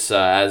Nuggets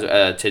as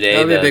today,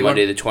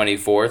 Monday the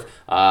 24th.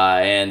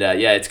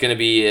 It's going to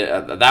be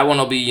that one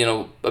will be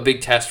a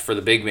big test for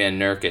the big man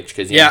Nurkic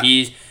because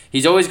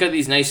he's always got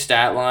these nice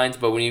stat lines,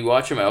 but when you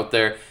watch him out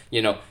there,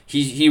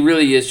 he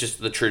really is just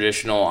the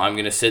traditional, I'm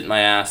going to sit my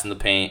ass in the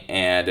paint,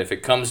 and if it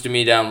comes to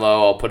me down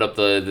low, I'll put up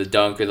the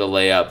dunk or the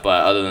layup,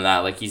 but other than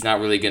that, he's not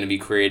really going to be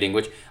creating,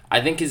 which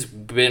I think has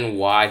been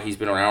why he's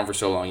been around for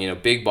so long.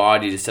 Big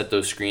body to set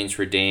those screens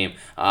for Dame,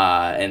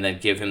 and then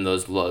give him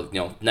those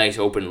nice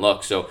open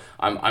looks. So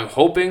I'm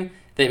hoping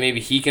that maybe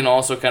he can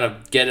also kind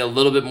of get a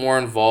little bit more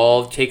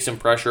involved, take some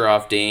pressure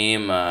off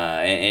Dame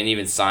and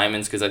even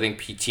Simons, because I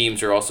think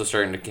teams are also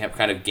starting to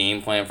kind of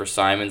game plan for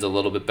Simons a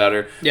little bit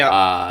better.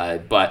 Yeah.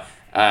 But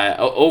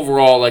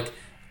overall,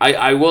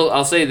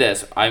 I'll say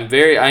this: I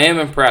am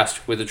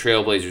impressed with the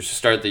Trailblazers to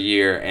start the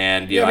year,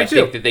 and I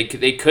think that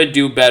they could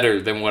do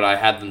better than what I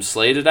had them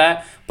slated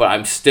at. But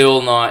I'm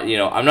still not,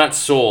 I'm not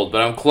sold,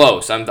 but I'm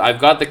close. I've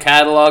got the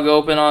catalog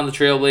open on the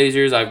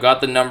Trailblazers. I've got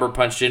the number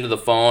punched into the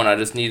phone. I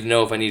just need to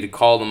know if I need to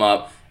call them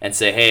up and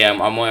say, hey,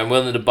 I'm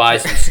willing to buy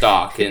some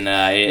stock in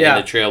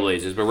the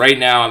Trailblazers. But right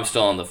now, I'm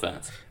still on the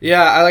fence.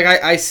 Yeah,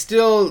 I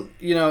still,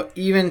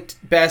 even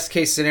best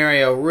case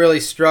scenario,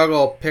 really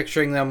struggle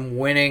picturing them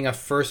winning a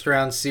first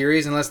round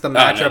series unless the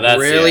matchup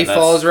really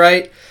falls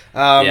right.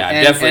 I'm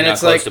definitely not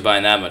close to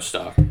buying that much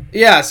stock.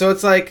 Yeah, so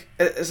it's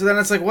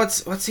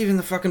what's even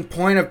the fucking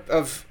point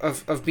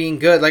of being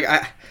good?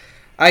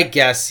 I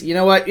guess you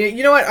know what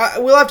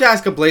we'll have to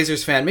ask a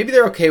Blazers fan. Maybe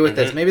they're okay with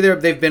this. Maybe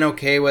they've been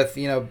okay with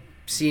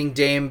seeing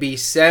Dame be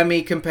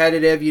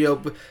semi-competitive,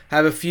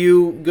 have a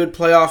few good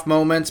playoff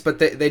moments, but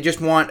they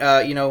just want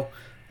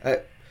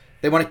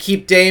they want to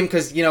keep Dame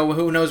because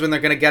who knows when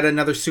they're going to get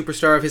another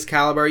superstar of his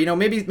caliber.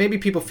 Maybe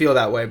people feel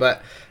that way,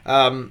 but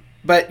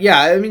yeah,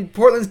 I mean,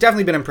 Portland's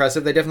definitely been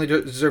impressive. They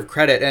definitely deserve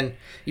credit. And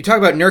you talk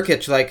about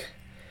Nurkic,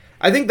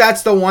 I think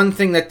that's the one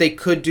thing that they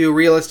could do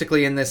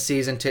realistically in this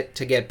season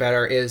to get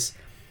better is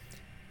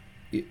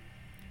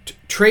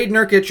trade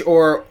Nurkic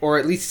or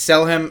at least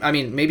sell him. I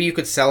mean, maybe you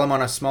could sell him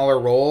on a smaller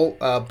role,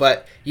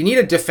 but you need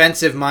a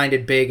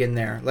defensive-minded big in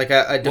there,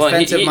 a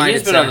defensive-minded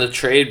he's been on the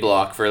trade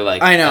block for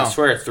I know. I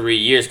swear 3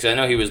 years, because I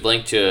know he was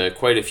linked to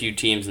quite a few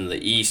teams in the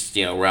East,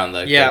 around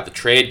the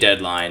trade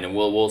deadline, and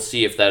we'll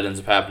see if that ends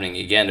up happening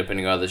again,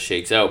 depending on how this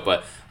shakes out.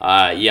 But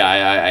I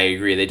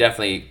agree. They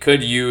definitely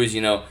could use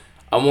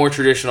a more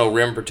traditional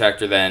rim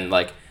protector than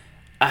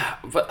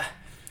but.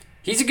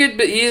 He is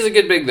a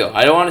good big though.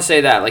 I don't want to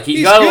say that.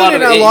 He's got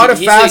a lot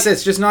of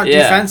facets, just not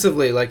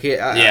defensively.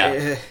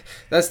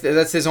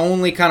 That's his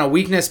only kind of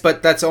weakness,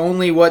 but that's the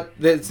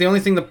only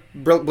thing the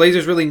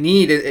Blazers really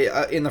need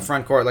in the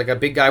front court, a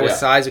big guy with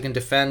size who can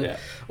defend,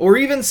 or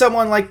even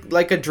someone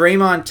like a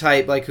Draymond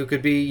type, who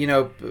could be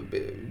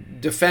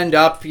defend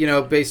up,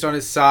 based on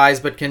his size,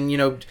 but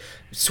can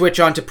switch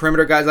on to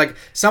perimeter guys,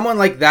 someone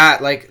like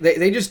that.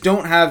 They just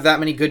don't have that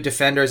many good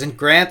defenders, and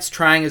Grant's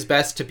trying his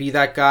best to be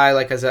that guy,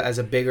 as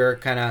a bigger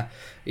kind of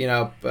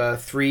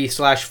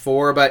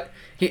 3/4, but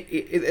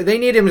they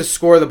need him to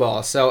score the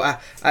ball. So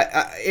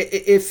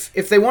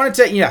if they wanted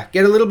to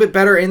get a little bit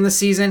better in the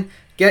season,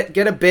 get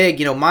a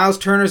big, Miles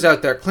Turner's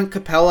out there, Clint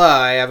Capella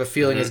I have a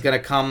feeling is going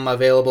to come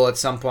available at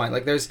some point.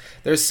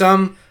 There's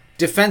some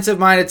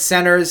defensive-minded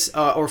centers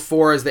or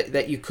fours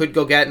that you could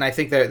go get, and I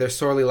think they're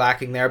sorely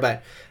lacking there.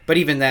 But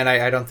even then,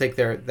 I don't think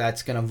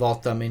that's going to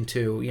vault them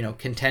into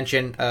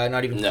contention.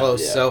 Not even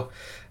close. Yeah.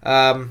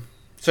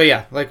 So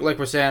yeah, like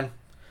we're saying,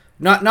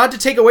 not to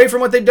take away from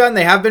what they've done.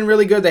 They have been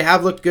really good. They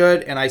have looked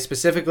good, and I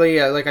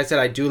specifically, like I said,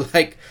 I do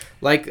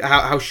like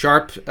how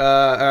Sharp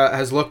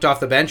has looked off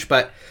the bench.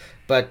 But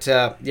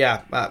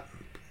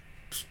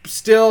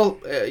still,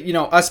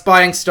 us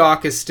buying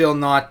stock is still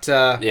not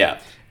a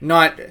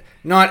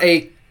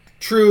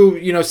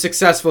true,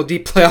 successful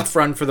deep playoff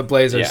run for the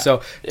Blazers. Yeah.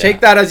 So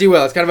take that as you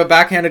will. It's kind of a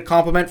backhanded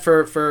compliment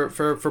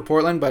for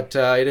Portland, but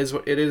it is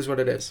what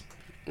it is.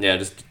 Yeah,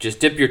 just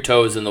dip your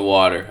toes in the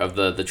water of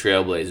the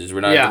Trailblazers.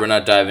 We're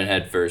not diving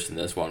head first in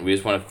this one. We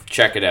just want to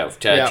check it out,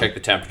 check the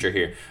temperature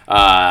here.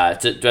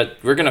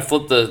 We're gonna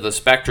flip the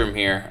spectrum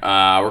here.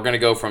 We're gonna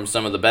go from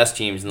some of the best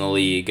teams in the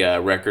league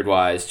record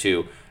wise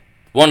to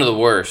one of the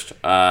worst,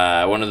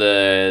 one of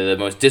the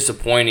most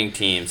disappointing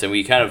teams, and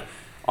we kind of.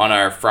 On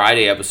our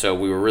Friday episode,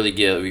 we were really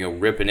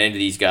ripping into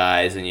these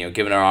guys and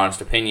giving our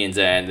honest opinions,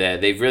 and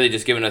they've really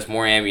just given us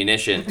more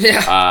ammunition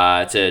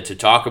to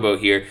talk about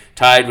here.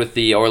 Tied with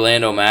the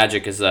Orlando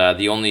Magic as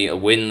the only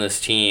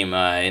winless team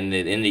in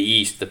the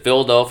East, the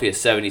Philadelphia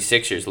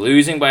 76ers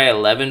losing by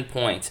 11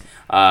 points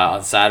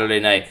on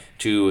Saturday night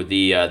to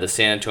the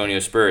San Antonio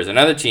Spurs,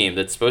 another team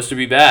that's supposed to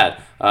be bad,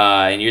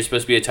 and you're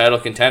supposed to be a title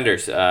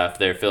contenders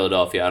for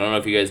Philadelphia. I don't know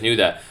if you guys knew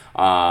that,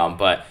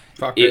 but.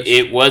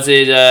 They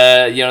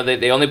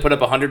only put up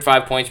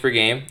 105 points per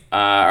game,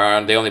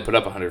 or they only put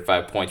up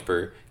 105 points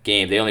per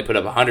game. They only put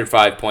up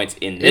 105 points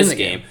in this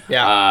game.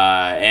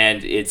 Yeah.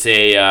 And it's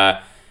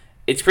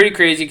pretty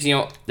crazy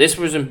because this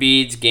was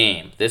Embiid's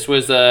game. This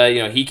was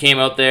he came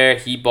out there,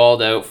 he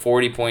balled out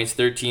 40 points,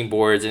 13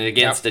 boards, and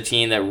against a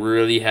team that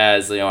really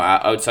has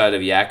outside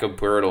of Jakob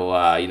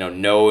Poeltl,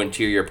 no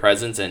interior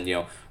presence, and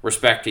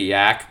respect to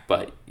Yak,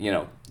 but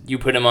you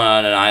put him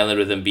on an island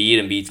with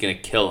Embiid's going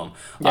to kill him.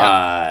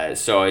 Yeah.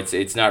 So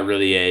it's not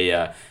really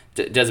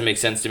doesn't make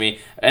sense to me.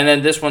 And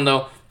then this one,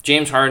 though,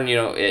 James Harden,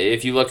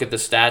 if you look at the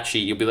stat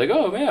sheet, you'll be like,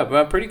 oh, man,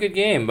 a pretty good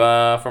game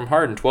from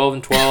Harden. 12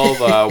 and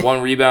 12,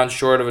 1 rebound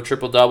short of a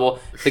triple-double.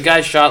 The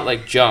guy shot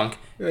like junk.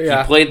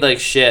 Yeah. He played like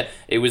shit.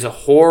 It was a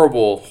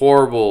horrible.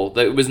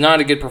 It was not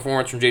a good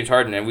performance from James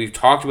Harden, and we've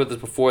talked about this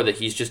before that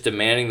he's just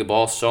demanding the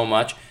ball so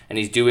much, and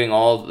he's doing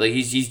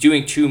he's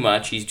doing too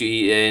much.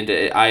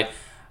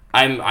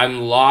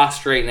 I'm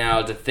lost right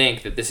now to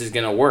think that this is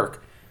gonna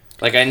work.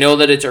 I know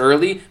that it's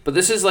early, but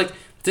this is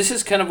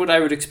kind of what I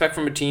would expect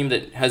from a team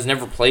that has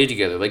never played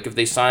together. If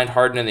they signed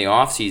Harden in the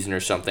offseason or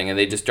something and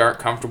they just aren't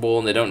comfortable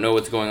and they don't know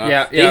what's going on.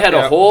 They had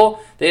a whole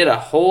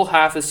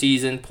half a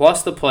season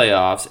plus the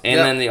playoffs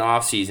and then the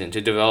offseason to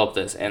develop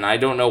this, and I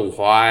don't know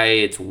why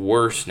it's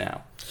worse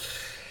now.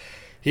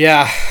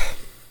 Yeah.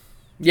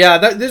 Yeah,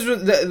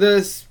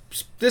 this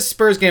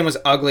Spurs game was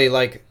ugly.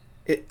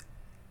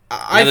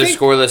 Another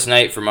scoreless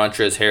night for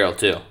Montrezl Harrell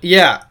too.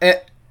 Yeah.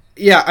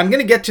 I'm going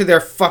to get to their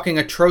fucking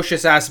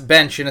atrocious-ass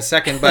bench in a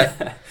second,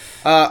 but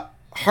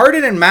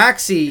Harden and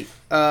Maxey,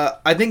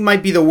 I think,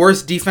 might be the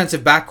worst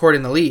defensive backcourt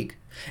in the league.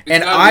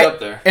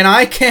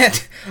 I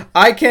can't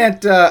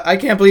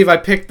believe I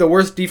picked the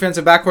worst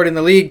defensive backcourt in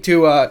the league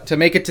to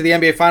make it to the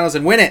NBA Finals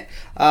and win it.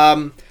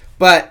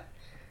 But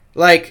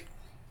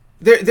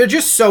they're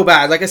just so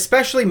bad.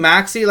 Especially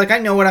Maxey. I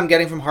know what I'm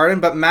getting from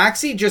Harden, but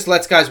Maxey just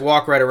lets guys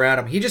walk right around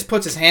him. He just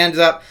puts his hands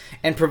up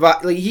and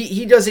provide.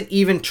 He doesn't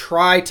even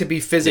try to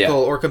be physical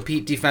or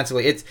compete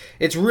defensively.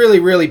 It's really,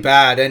 really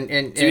bad.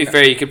 And to be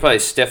fair, you could probably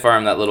stiff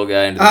arm that little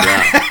guy into the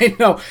ground. I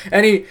know.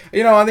 And he,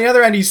 on the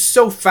other end, he's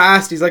so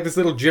fast. He's like this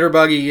little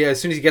jitterbuggy.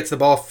 As soon as he gets the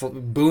ball,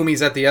 boom,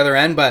 he's at the other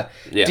end. But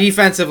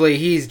defensively,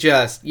 he's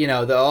just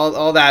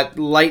all that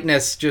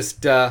lightness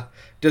just.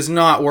 Does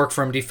not work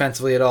for him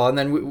defensively at all. And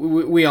then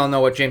we all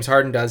know what James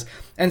Harden does.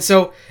 And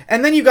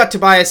then you've got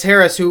Tobias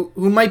Harris, who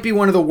might be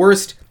one of the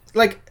worst.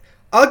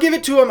 I'll give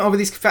it to him over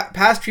these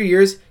past few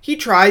years. He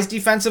tries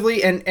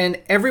defensively,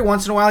 and every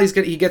once in a while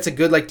he gets a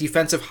good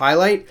defensive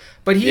highlight.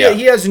 But he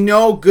has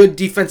no good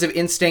defensive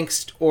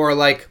instincts or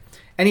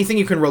anything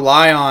you can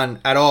rely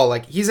on at all.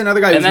 He's another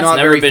guy who's not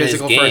very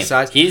physical for his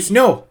size.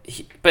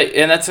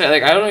 That's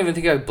I don't even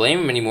think I would blame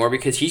him anymore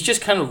because he's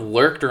just kind of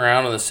lurked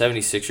around on the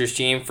 76ers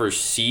team for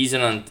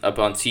season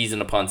upon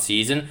season.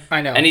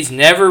 I know. And he's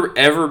never,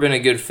 ever been a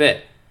good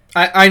fit.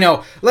 I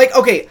know.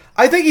 Okay,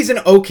 I think he's an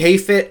okay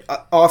fit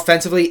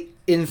offensively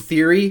in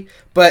theory,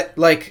 but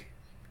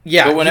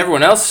yeah. But when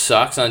everyone else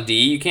sucks on D,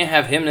 you can't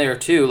have him there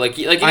too.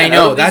 I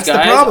know, that's the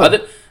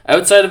problem.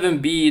 Outside of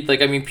Embiid,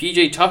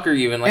 PJ Tucker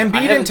even.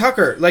 Embiid and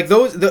Tucker,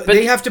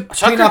 they have to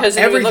clean up everything. Tucker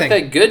hasn't even looked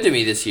that good to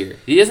me this year.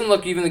 He doesn't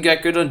look even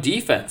that good on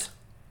defense.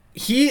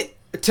 He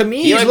might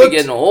be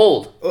getting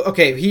old.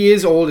 Okay, he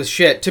is old as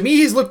shit. To me,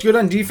 he's looked good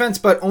on defense,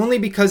 but only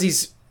because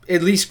he's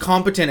at least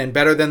competent and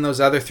better than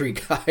those other three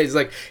guys.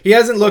 He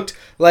hasn't looked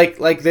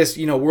like this,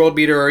 world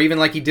beater, or even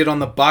like he did on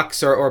the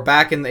Bucks or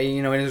back in the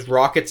in his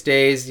Rockets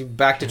days,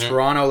 back to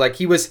Toronto.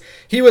 He was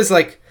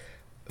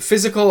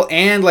physical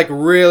and like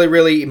really,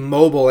 really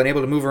mobile and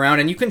able to move around.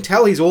 And you can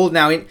tell he's old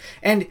now.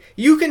 And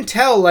you can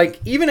tell, like,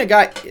 even a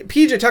guy,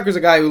 PJ Tucker's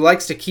a guy who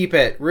likes to keep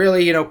it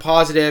really,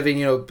 positive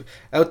and,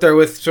 out there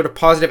with sort of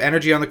positive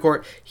energy on the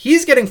court.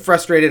 He's getting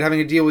frustrated having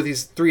to deal with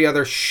these 3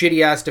 other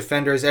shitty ass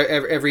defenders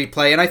every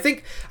play. And I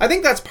think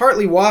that's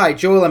partly why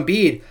Joel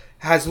Embiid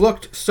has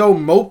looked so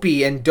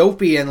mopey and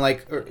dopey and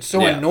like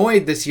so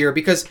annoyed this year,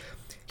 because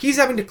he's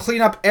having to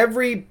clean up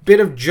every bit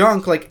of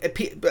junk. Like,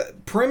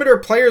 perimeter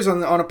players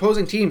on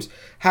opposing teams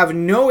have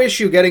no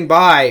issue getting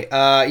by.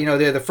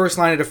 They're the first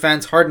line of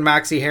defense, Harden,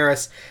 Maxey,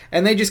 Harris,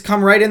 and they just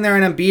come right in there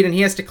and Embiid, and he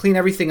has to clean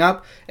everything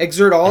up,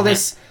 exert all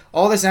this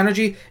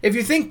energy. If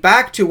you think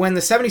back to when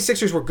the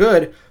 76ers were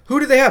good, who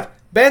did they have?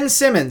 Ben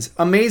Simmons,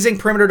 amazing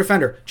perimeter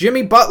defender.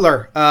 Jimmy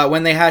Butler,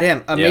 when they had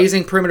him,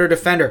 amazing perimeter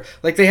defender.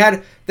 Like, they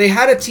had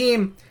a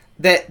team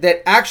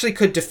that actually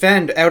could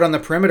defend out on the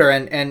perimeter,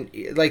 and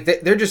like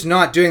they're just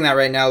not doing that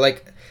right now.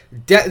 Like,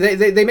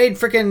 they made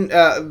freaking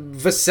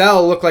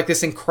Vassell look like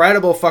this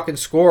incredible fucking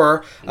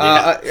scorer.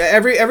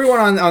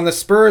 Everyone on the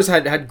Spurs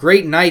had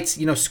great nights,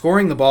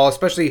 scoring the ball,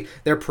 especially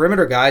their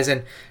perimeter guys.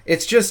 And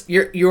it's just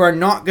you are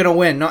not gonna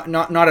win,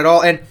 not at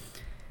all. And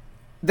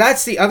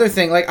that's the other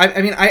thing. Like,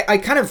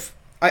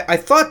 I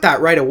thought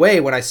that right away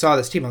when I saw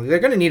this team. Like, they're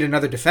gonna need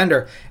another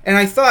defender, and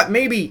I thought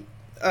maybe.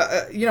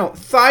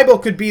 Thibault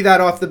could be that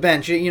off the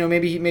bench.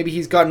 Maybe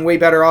he's gotten way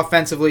better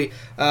offensively,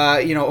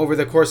 over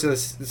the course of the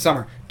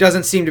summer.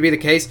 Doesn't seem to be the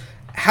case.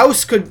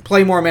 House could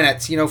play more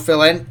minutes,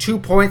 fill in. 2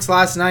 points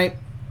last night.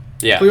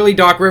 Yeah. Clearly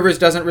Doc Rivers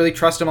doesn't really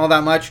trust him all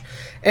that much.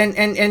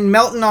 And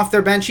Melton off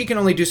their bench, he can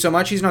only do so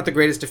much. He's not the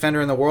greatest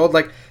defender in the world.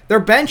 Like, their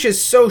bench is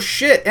so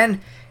shit. And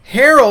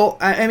Harrell,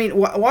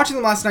 watching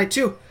them last night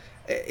too,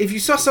 if you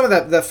saw some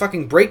of the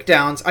fucking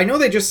breakdowns, I know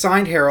they just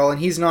signed Harrell, and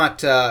he's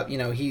not,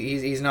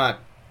 he's not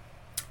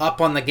up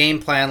on the game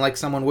plan like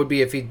someone would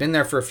be if he'd been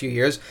there for a few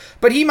years,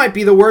 but he might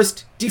be the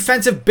worst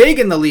defensive big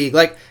in the league.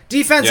 Like,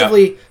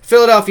 defensively,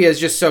 Philadelphia is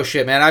just so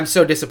shit, man. I'm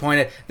so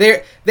disappointed.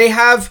 They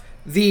have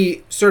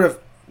the sort of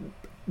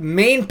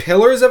main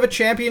pillars of a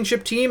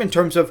championship team in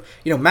terms of,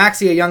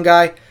 Maxey, a young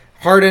guy,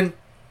 Harden,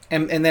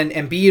 and then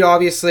Embiid,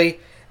 obviously,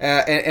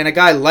 and a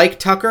guy like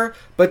Tucker,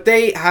 but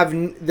they have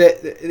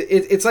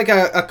it's like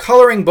a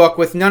coloring book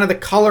with none of the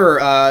color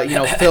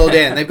filled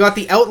in. They've got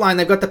the outline,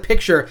 they've got the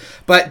picture,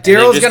 but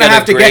Daryl's gonna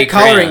have to get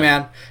coloring,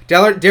 man.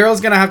 Daryl's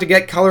gonna have to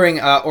get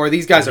coloring, or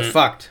these guys are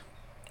fucked.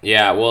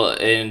 Yeah, well,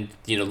 and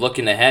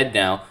looking ahead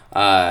now,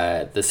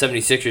 the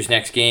 76ers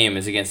next game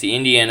is against the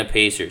Indiana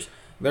Pacers.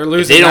 They're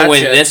losing. If they don't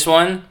win this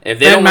one,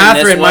 Ben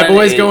Mathurin, my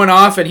boy's going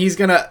off, and he's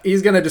gonna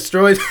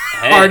destroy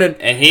Harden.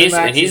 And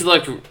he's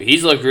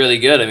looked really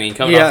good. I mean,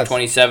 coming off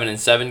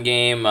 27-7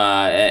 game,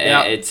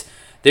 it's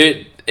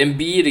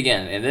Embiid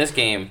again in this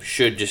game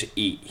should just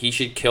eat. He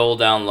should kill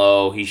down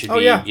low. He should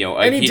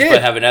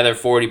have another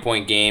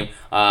 40-point game.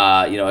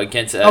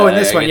 Against in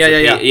this one,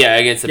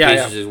 against the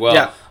Pacers as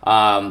well.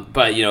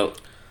 But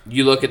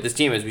you look at this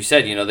team, as we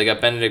said, they got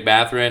Benedict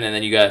Mathurin, and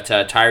then you got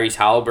Tyrese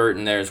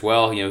Halliburton there as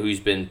well, who's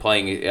been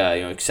playing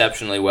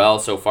exceptionally well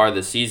so far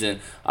this season.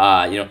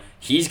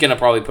 He's going to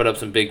probably put up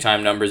some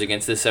big-time numbers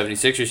against this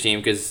 76ers team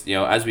because,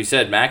 as we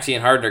said, Maxey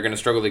and Harden are going to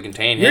struggle to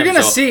contain him. You're going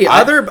to see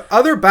other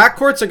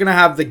backcourts are going to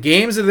have the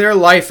games of their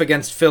life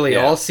against Philly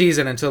all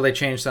season until they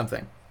change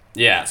something.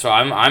 Yeah, so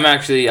I'm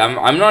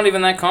not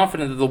even that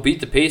confident that they'll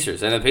beat the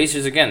Pacers. And the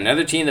Pacers, again,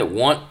 another team that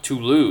want to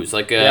lose.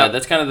 Like,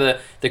 that's kind of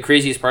the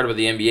craziest part about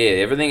the NBA.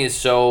 Everything is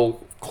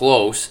so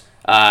close.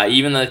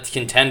 Even the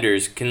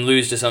contenders can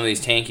lose to some of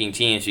these tanking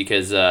teams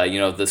because,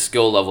 the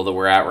skill level that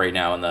we're at right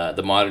now in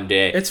the modern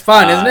day. It's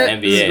fun, isn't it?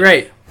 NBA. This is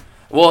great.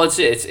 Well,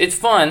 it's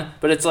fun,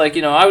 but it's like,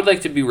 I would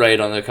like to be right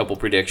on a couple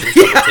predictions,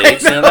 couple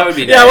takes. That would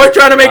be nice. Yeah, we're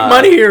trying to make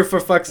money here, for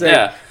fuck's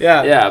sake.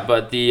 Yeah.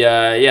 But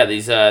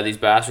these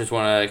bastards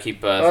want to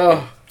keep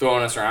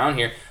throwing us around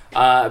here.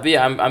 But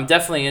yeah, I'm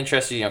definitely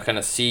interested, kind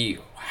of see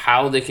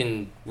how they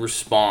can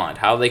respond,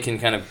 how they can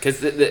kind of,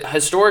 because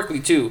historically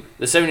too,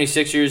 the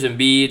 76ers,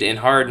 Embiid and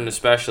Harden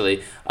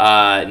especially,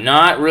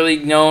 not really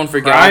known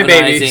for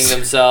galvanizing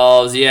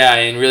themselves,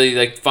 and really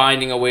like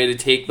finding a way to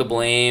take the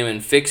blame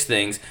and fix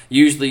things.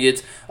 Usually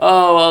it's,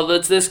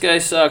 this guy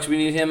sucks, we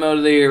need him out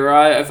of there,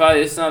 or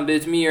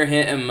it's me or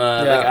him.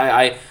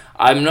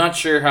 I'm not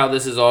sure how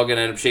this is all going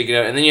to end up shaking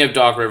out. And then you have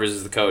Doc Rivers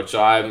as the coach,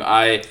 so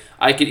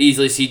I could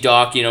easily see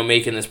Doc,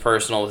 making this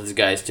personal with his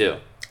guys too.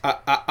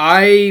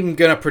 I'm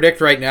going to predict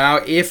right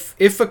now,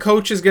 if a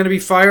coach is going to be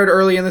fired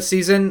early in the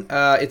season,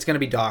 it's going to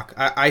be Doc.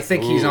 I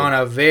think he's on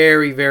a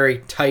very, very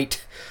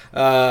tight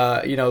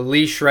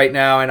leash right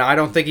now, and I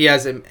don't think he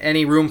has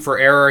any room for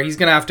error. He's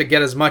going to have to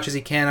get as much as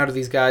he can out of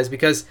these guys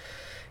because,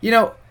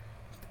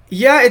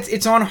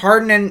 it's on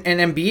Harden and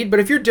Embiid, but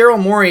if you're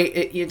Daryl Morey,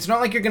 it's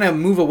not like you're going to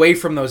move away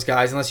from those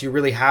guys unless you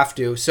really have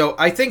to. So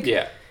I think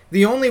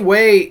the only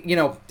way,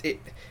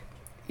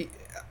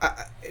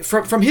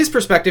 from his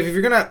perspective, if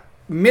you're going to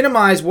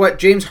minimize what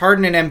James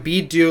Harden and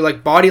Embiid do,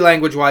 like body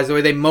language wise, the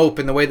way they mope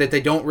and the way that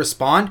they don't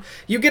respond,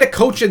 you get a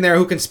coach in there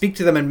who can speak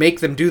to them and make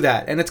them do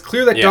that. And it's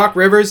clear that Doc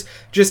Rivers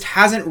just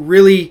hasn't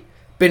really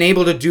been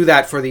able to do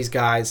that for these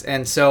guys.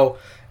 And so,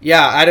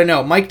 yeah, I don't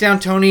know. Mike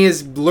D'Antoni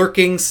is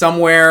lurking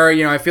somewhere.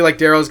 I feel like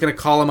Daryl's going to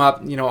call him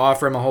up,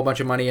 offer him a whole bunch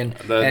of money and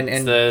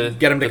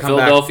get him to come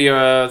back.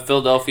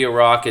 Philadelphia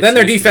Rockets. Then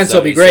their defense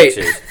will be great.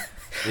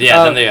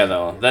 Then they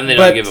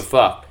don't give a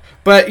fuck.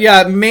 But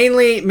yeah,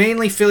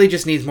 mainly Philly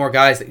just needs more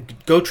guys.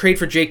 Go trade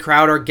for Jay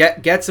Crowder.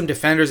 Get some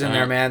defenders in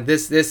there, man.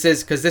 This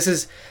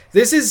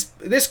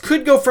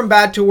could go from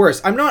bad to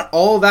worse. I'm not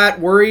all that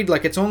worried.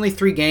 Like, it's only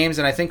 3 games,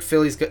 and I think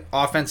Philly's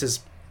offense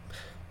is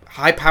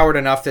high powered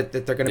enough that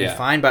they're going to be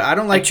fine. But I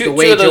don't like the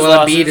way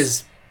Joel Embiid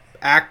is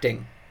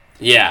acting.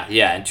 Yeah,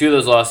 and 2 of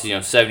those losses,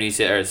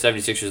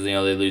 76ers, they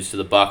lose to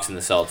the Bucks and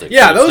the Celtics.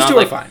 Yeah, so those 2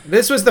 are fine.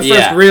 This was the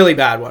first really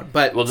bad one,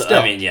 but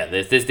still.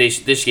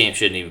 This game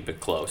shouldn't even be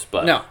close.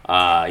 But no,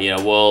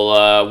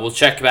 we'll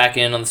check back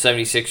in on the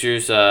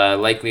 76ers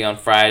likely on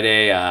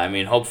Friday.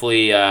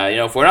 Hopefully,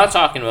 if we're not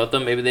talking about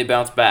them, maybe they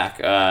bounce back.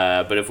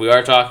 But if we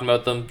are talking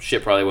about them,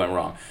 shit probably went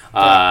wrong.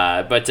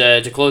 But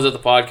to close out the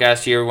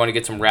podcast here, we want to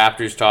get some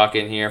Raptors talk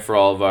in here for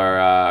all of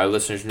our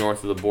listeners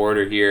north of the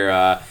border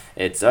here.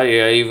 It's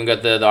you even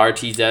got the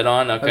RTZ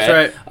on. Okay,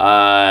 that's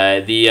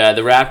right.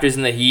 The Raptors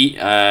and the Heat.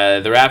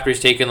 The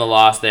Raptors taking the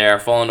loss there,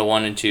 falling to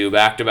 1-2,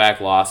 back-to-back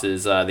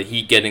losses. The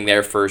Heat getting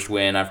their first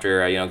win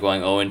after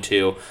going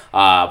 0-2.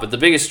 But the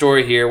biggest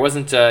story here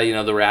wasn't the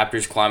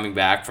Raptors climbing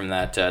back from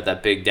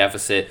that big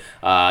deficit.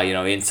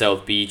 In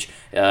South Beach.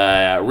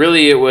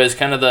 Really, it was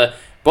kind of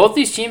both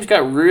these teams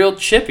got real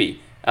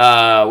chippy.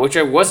 Which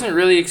I wasn't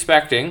really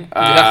expecting.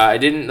 I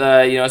didn't,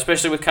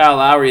 especially with Kyle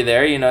Lowry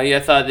there. I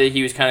thought that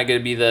he was kind of going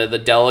to be the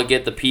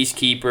delegate, the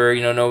peacekeeper.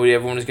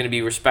 Everyone was going to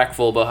be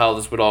respectful about how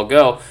this would all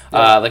go.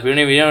 Like we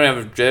don't even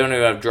have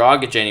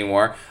Dragic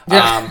anymore.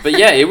 But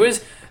yeah,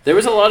 there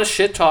was a lot of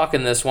shit talk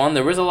in this one.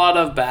 There was a lot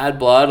of bad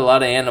blood, a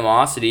lot of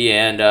animosity,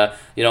 and at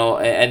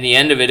the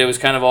end of it, it was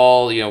kind of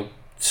all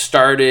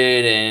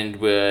started and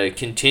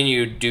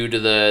continued due to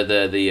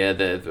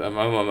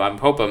I'm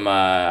hoping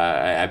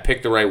I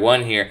picked the right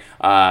one here.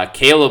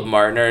 Caleb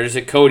Martin, or is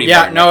it Cody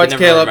Martin? Yeah, no, it's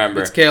Caleb.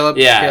 Remember. It's Caleb.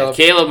 Yeah,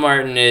 Caleb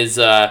Martin is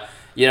Fuck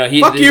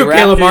you,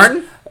 Caleb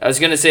Martin. I was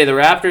gonna say the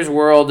Raptors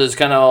world is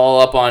kind of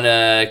all up on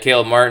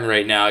Caleb Martin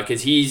right now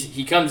because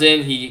he comes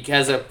in, he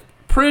has a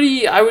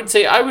pretty, I would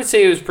say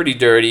it was pretty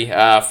dirty.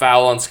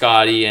 Foul on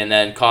Scotty and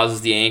then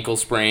causes the ankle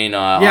sprain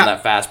on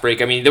that fast break.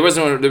 There was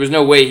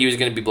no way he was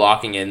going to be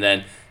blocking it. And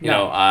then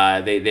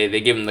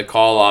they give him the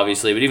call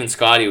obviously, but even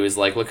Scotty was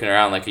like looking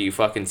around like, are you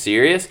fucking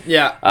serious?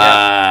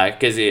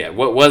 Because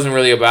what wasn't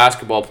really a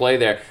basketball play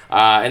there.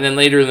 And then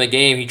later in the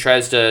game he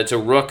tries to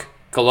rook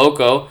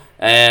Koloko.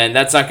 And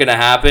that's not going to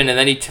happen. And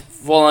then he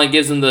full on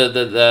gives him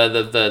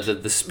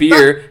the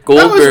spear,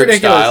 Goldberg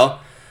style.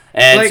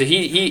 And so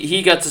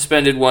he got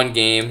suspended 1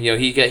 game.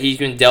 He's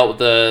been dealt with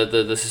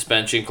the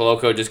suspension.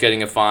 Koloko just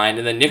getting a fine,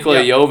 and then Nikola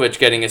Jovic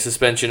getting a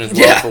suspension as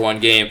well for 1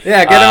 game.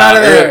 Yeah, get him out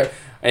of there.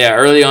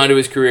 Early on to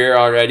his career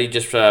already,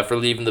 just for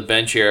leaving the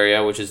bench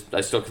area, which is I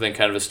still think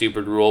kind of a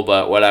stupid rule,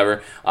 but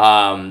whatever.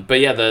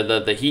 But yeah,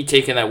 the Heat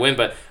taking that win,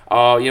 but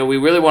we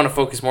really want to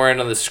focus more in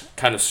on this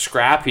kind of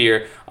scrap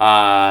here.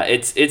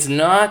 It's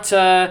not.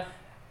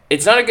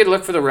 It's not a good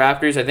look for the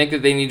Raptors. I think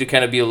that they need to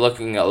kind of be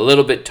looking a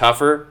little bit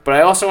tougher. But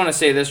I also want to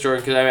say this,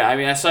 Jordan, because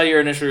I saw your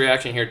initial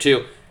reaction here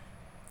too.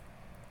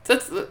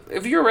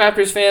 If you're a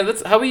Raptors fan,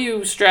 how about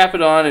you strap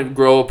it on and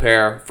grow a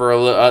pair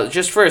for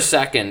just for a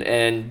second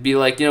and be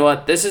like, you know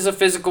what? This is a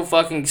physical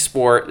fucking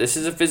sport. This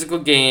is a physical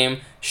game.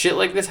 Shit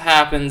like this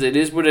happens. It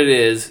is what it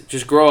is.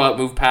 Just grow up,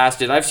 move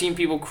past it. I've seen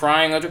people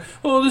crying out,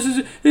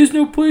 there's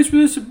no place for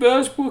this in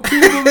basketball.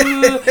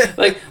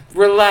 Like,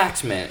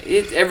 relax, man.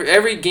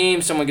 Every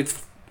game someone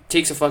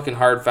takes a fucking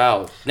hard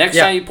foul. Next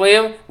time you play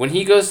him, when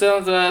he goes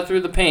down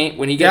through the paint,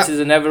 when he gets his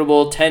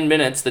inevitable 10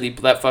 mintes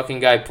that fucking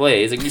guy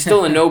plays, like, he's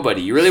still a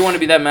nobody. You really want to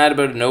be that mad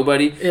about a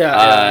nobody?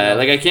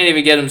 Like, I can't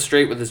even get him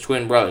straight with his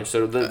twin brother.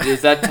 So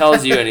if that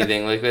tells you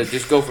anything, like,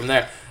 just go from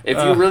there. If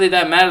you're really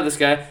that mad at this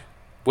guy,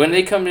 when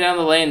they come down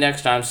the lane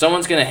next time,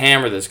 someone's gonna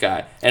hammer this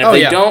guy. And if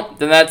they don't,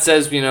 then that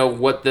says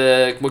what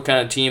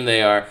kind of team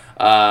they are.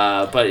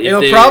 But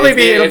if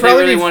they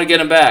really want to get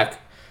him back.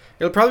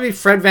 It'll probably be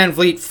Fred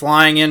VanVleet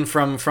flying in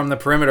from the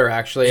perimeter,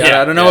 actually.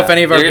 I don't know if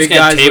any of our big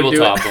guys would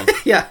do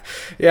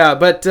it.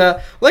 But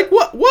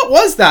what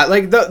was that?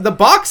 Like, the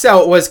box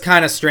out was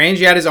kind of strange.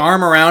 He had his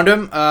arm around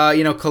him,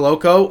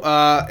 Koloko,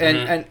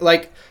 and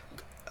like,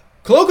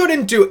 Koloko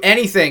didn't do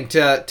anything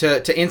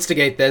to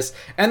instigate this,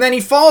 and then he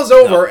falls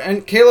over,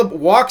 and Caleb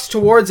walks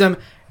towards him,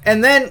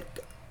 and then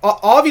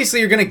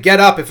obviously you're going to get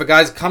up if a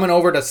guy's coming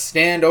over to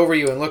stand over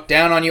you and look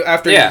down on you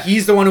after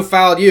he's the one who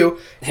fouled you.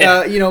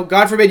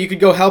 God forbid you could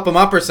go help him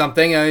up or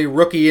something, a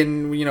rookie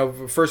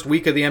in first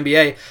week of the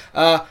NBA.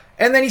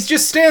 And then he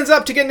just stands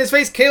up to get in his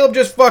face. Caleb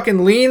just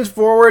fucking leans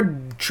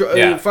forward,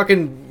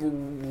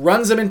 fucking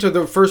runs him into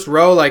the first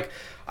row. Like,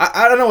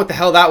 I don't know what the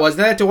hell that was.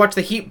 Then I had to watch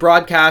the Heat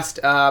broadcast.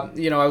 I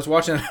was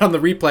watching it on the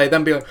replay.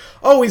 Them being like,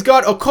 oh, he's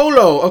got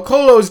Okolo.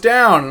 Okolo's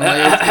down.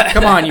 Like,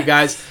 come on, you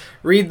guys.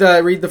 Read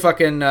the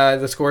fucking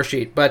the score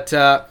sheet. But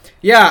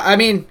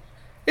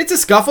It's a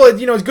scuffle.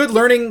 You know, it's good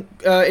learning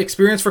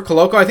experience for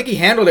Koloko. I think he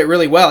handled it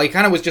really well. He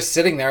kind of was just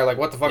sitting there like,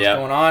 what the fuck's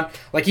going on?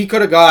 Like, he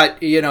could have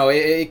got, you know,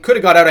 it could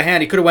have got out of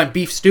hand. He could have went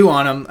beef stew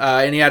on him,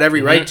 and he had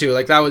every right to.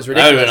 Like, that was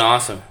ridiculous. That would have been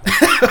awesome.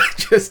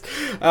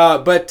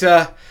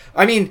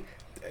 I mean,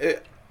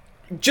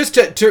 just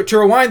to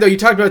rewind though, you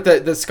talked about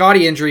the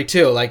Scotty injury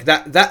too. Like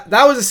that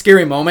was a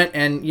scary moment,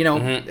 and you know,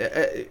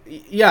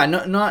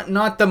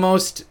 not the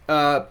most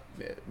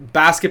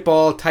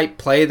basketball type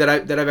play that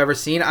I've ever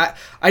seen.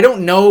 I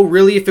don't know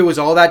really if it was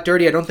all that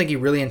dirty. I don't think he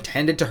really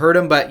intended to hurt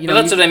him, but you know,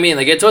 that's what I mean.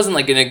 Like, it wasn't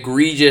like an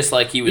egregious,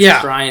 like he was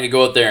trying to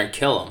go out there and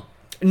kill him.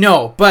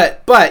 No,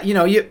 but you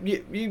know, you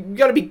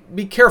got to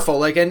be careful,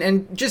 like,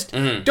 and just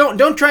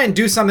don't try and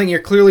do something you're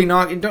clearly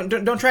not.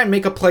 Don't try and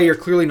make a play you're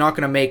clearly not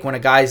going to make when a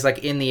guy's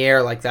like in the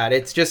air like that.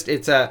 It's just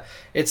it's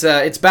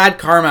bad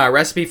karma, a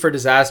recipe for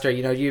disaster.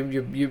 You know,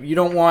 you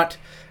don't want,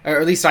 or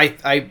at least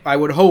I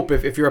would hope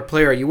if you're a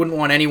player, you wouldn't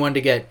want anyone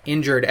to get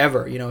injured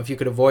ever, you know, if you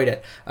could avoid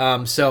it.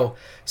 So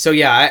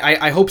yeah,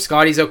 I hope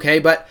Scotty's okay,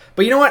 but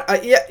you know what?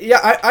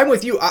 I'm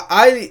with you.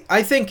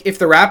 I think if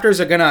the Raptors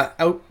are gonna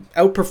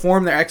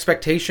outperform their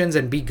expectations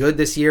and be good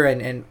this year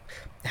and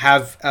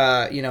have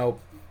you know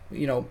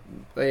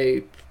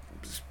a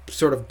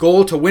sort of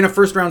goal to win a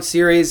first round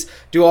series,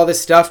 do all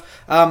this stuff,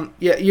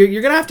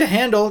 you're gonna have to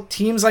handle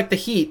teams like the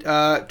Heat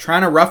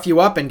trying to rough you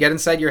up and get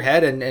inside your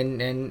head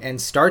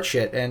and start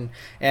shit,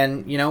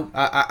 and you know,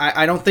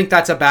 I don't think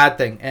that's a bad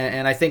thing,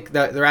 and I think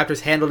the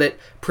Raptors handled it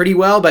pretty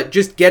well, but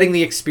just getting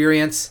the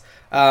experience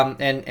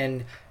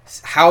and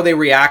how they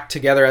react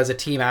together as a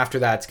team after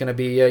that's going to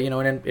be you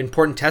know, an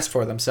important test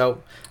for them.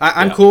 So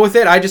I'm cool with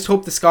it. I just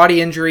hope the Scotty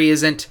injury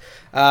isn't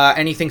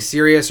anything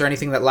serious or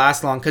anything that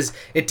lasts long, because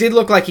it did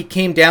look like he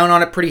came down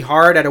on it pretty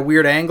hard at a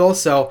weird angle.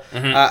 So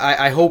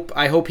I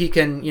hope he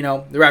can, you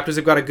know, the Raptors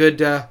have got a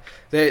good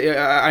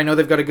I know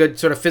they've got a good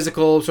sort of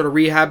physical sort of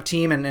rehab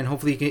team, and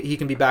hopefully he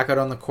can be back out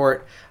on the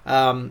court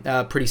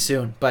pretty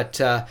soon. But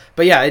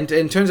yeah,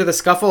 in terms of the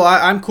scuffle,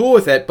 I'm cool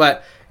with it.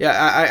 But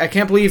yeah, I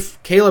can't believe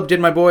Caleb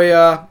did my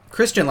boy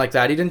Christian like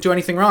that. He didn't do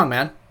anything wrong,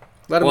 man.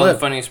 Let him live. The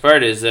funniest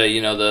part is,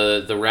 you know,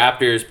 the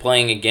Raptors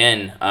playing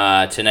again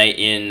tonight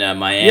in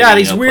Miami. Yeah,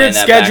 these weird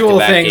schedule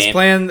things.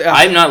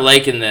 I'm not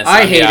liking this.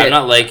 I hate it. I'm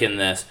not liking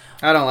this.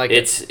 I don't like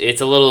it.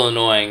 It's a little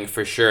annoying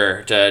for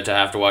sure to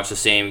have to watch the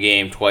same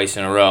game twice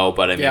in a row.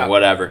 But I mean,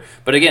 whatever.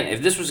 But again,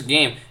 if this was a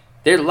game,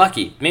 they're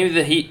lucky. Maybe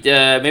the Heat,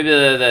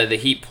 the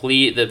Heat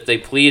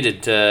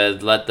pleaded to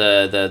let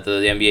the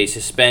NBA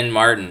suspend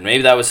Martin.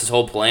 Maybe that was his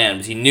whole plan,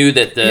 because he knew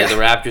that the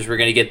Raptors were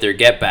going to get their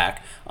get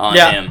back on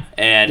him,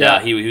 and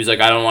he was like,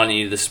 I don't want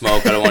any of the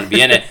smoke. I don't want to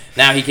be in it.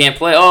 Now he can't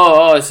play.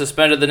 I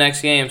suspended the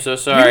next game. So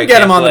sorry. You can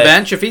get him on the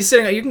bench if he's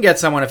sitting. You can get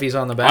someone if he's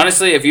on the bench.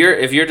 Honestly, if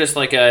you're just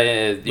like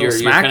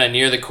you're kind of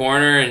near the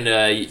corner,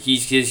 and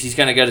he's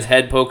kind of got his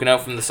head poking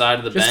out from the side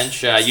of the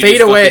bench. You fade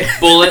just away.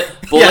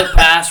 Bullet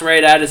pass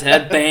right at his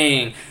head.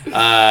 Bang.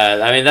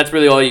 I mean, that's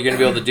really all you're gonna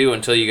be able to do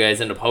until you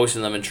guys end up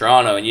hosting them in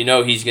Toronto, and you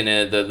know he's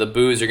gonna the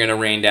boos are gonna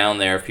rain down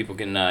there if people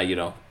can you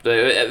know.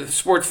 The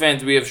sports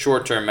fans, we have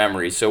short-term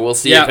memories, so we'll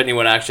see if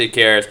anyone actually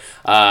cares.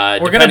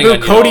 We're gonna boo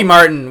Cody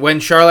Martin when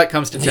Charlotte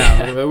comes to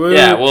town.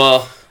 Yeah,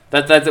 well,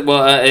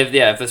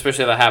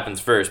 especially if that happens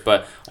first.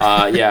 But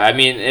I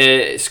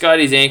mean,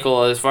 Scotty's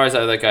ankle, as far as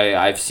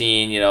I've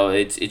seen, you know,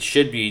 it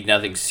should be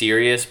nothing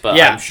serious, but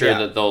I'm sure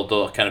that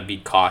they'll kind of be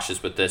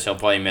cautious with this. He'll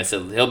probably miss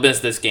it. He'll miss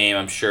this game,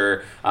 I'm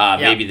sure.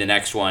 Maybe the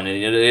next one,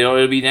 and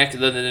it'll be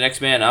the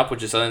next man up,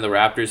 which is something the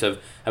Raptors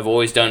have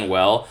always done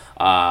well.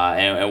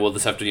 And we'll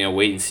just have to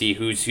wait and see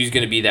who's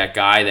going to be that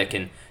guy that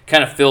can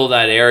kind of fill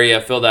that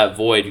area, fill that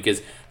void,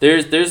 because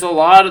there's a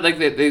lot of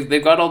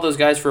they've got all those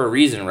guys for a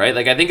reason, right?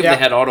 Like, I think if they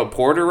had Otto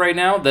Porter right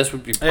now, this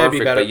would be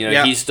perfect.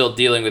 But he's still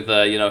dealing with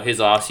his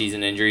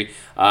off-season injury.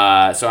 So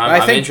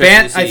I'm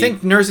interested to see. I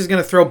think Nurse is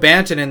going to throw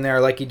Banton in there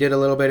like he did a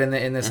little bit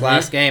in this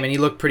last game, and he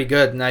looked pretty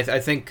good. And I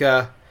think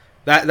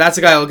that's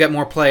a guy who'll get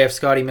more play if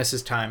Scotty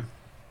misses time.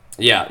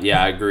 Yeah,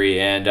 I agree.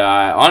 And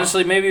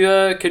honestly, maybe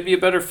could be a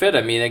better fit.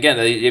 I mean, again,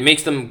 it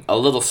makes them a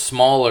little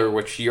smaller,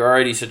 which you're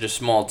already such a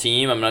small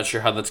team. I'm not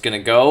sure how that's going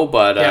to go,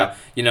 but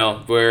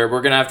we're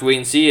going to have to wait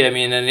and see. I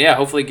mean, and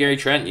hopefully Gary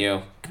Trent,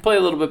 can play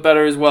a little bit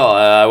better as well.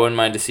 I wouldn't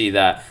mind to see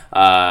that,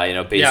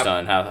 based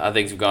on how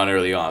things have gone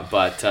early on.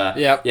 But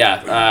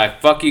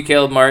fuck you,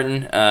 Caleb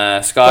Martin,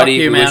 Scotty.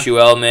 We wish you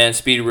well, man.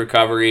 Speedy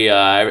recovery.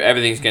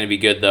 Everything's going to be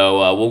good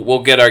though.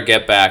 We'll get our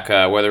get back,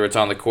 whether it's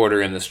on the court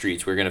or in the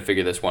streets. We're going to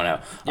figure this one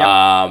out. Yep.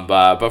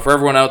 But for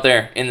everyone out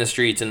there in the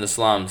streets, in the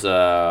slums,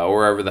 or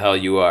wherever the hell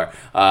you are,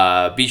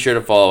 be sure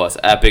to follow us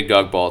at Big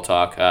Dog Ball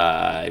Talk.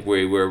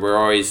 We're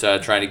always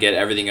trying to get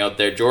everything out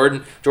there.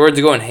 Jordan's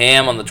going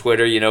ham on the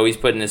Twitter. He's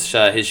putting his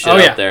shit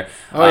out there.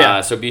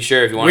 So be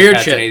sure, if you want to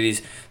catch any of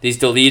these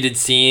deleted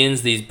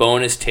scenes, these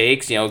bonus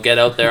takes, get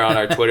out there on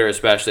our Twitter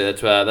especially.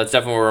 That's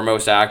definitely where we're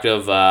most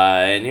active.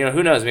 And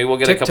who knows, maybe we'll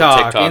get TikTok,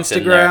 a couple TikToks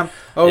Instagram.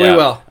 in there. We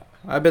will.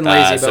 I've been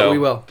lazy, but we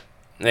will.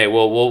 Hey,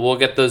 we'll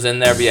get those in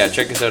there. But yeah,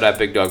 check us out at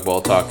Big Dog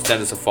Ball Talk.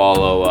 Send us a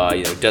follow.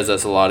 Does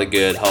us a lot of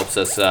good. Helps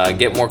us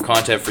get more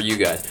content for you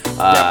guys.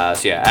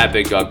 So yeah, at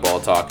Big Dog Ball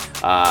Talk.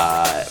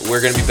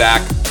 We're gonna be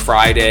back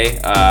Friday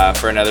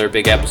for another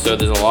big episode.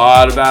 There's a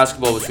lot of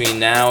basketball between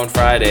now and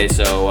Friday,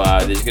 so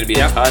there's gonna be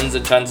tons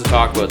and tons to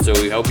talk about. So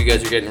we hope you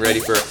guys are getting ready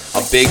for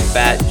a big,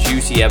 fat,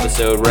 juicy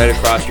episode right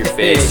across your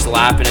face,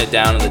 slapping it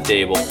down on the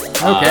table.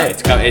 Okay,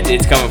 it's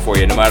coming for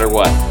you no matter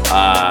what.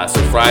 So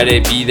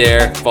Friday, be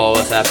there. Follow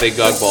us at Big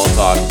Dog Ball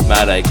Talk.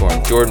 Matt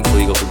Eichhorn, Jordan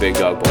Flegel for Big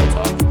Dog Ball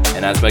Talk,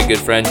 and as my good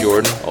friend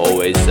Jordan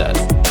always says,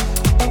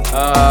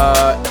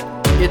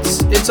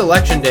 it's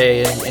election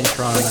day in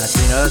Toronto, Matt.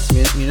 You know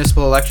that's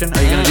municipal election.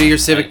 Are you gonna do your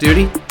civic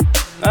duty?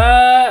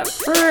 I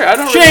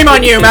don't. Shame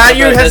on you, Matt.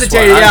 You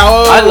hesitated. Yeah.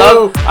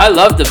 I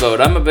love to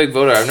vote. I'm a big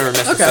voter. I've never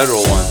missed a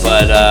federal one,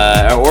 but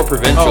or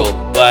provincial.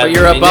 But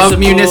you're above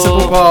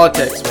municipal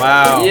politics.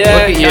 Wow. Yeah,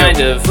 look at you. kind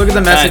of. Look at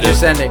the message you're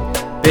sending.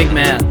 Big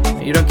man.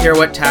 You don't care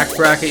what tax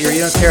bracket you're.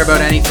 You don't care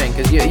about anything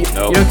because you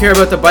don't care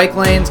about the bike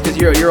lanes because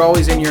you're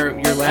always in your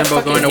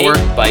Lambo going to work.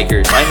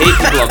 Bikers. I hate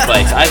people on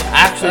bikes. I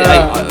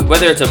actually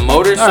whether it's a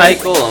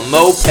motorcycle, a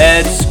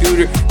moped,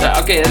 scooter.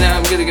 Okay, and then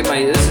I'm gonna get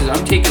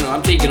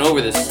I'm taking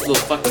over this little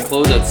fucking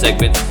closeout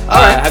segment. All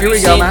right, here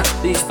we go, Matt.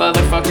 These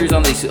motherfuckers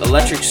on these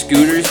electric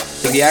scooters,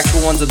 like the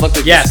actual ones that look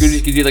like the scooters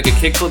you could do like a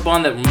kickflip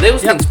on.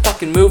 Those things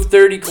fucking move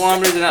 30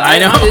 kilometers an hour. I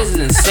know. This is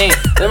insane.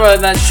 Remember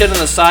that shit on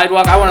the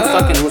sidewalk? I want to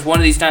fucking with one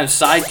of these times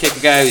sidekick a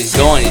guy who's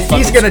going.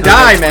 He's gonna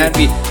die, man.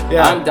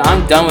 Yeah.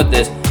 I'm done with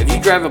this. If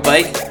you drive a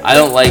bike, I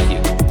don't like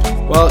you.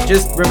 Well,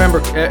 just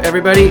remember,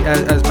 everybody,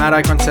 as Matt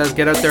Eichhorn says,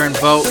 get out there and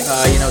vote.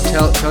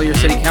 Tell your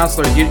city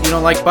councilors you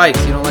don't like bikes,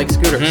 you don't like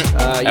scooters.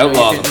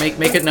 Outlaw them.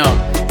 Make it known.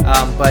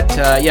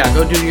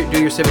 Go do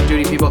your civic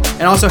duty, people.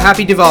 And also,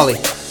 happy Diwali.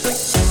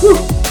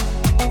 Woo.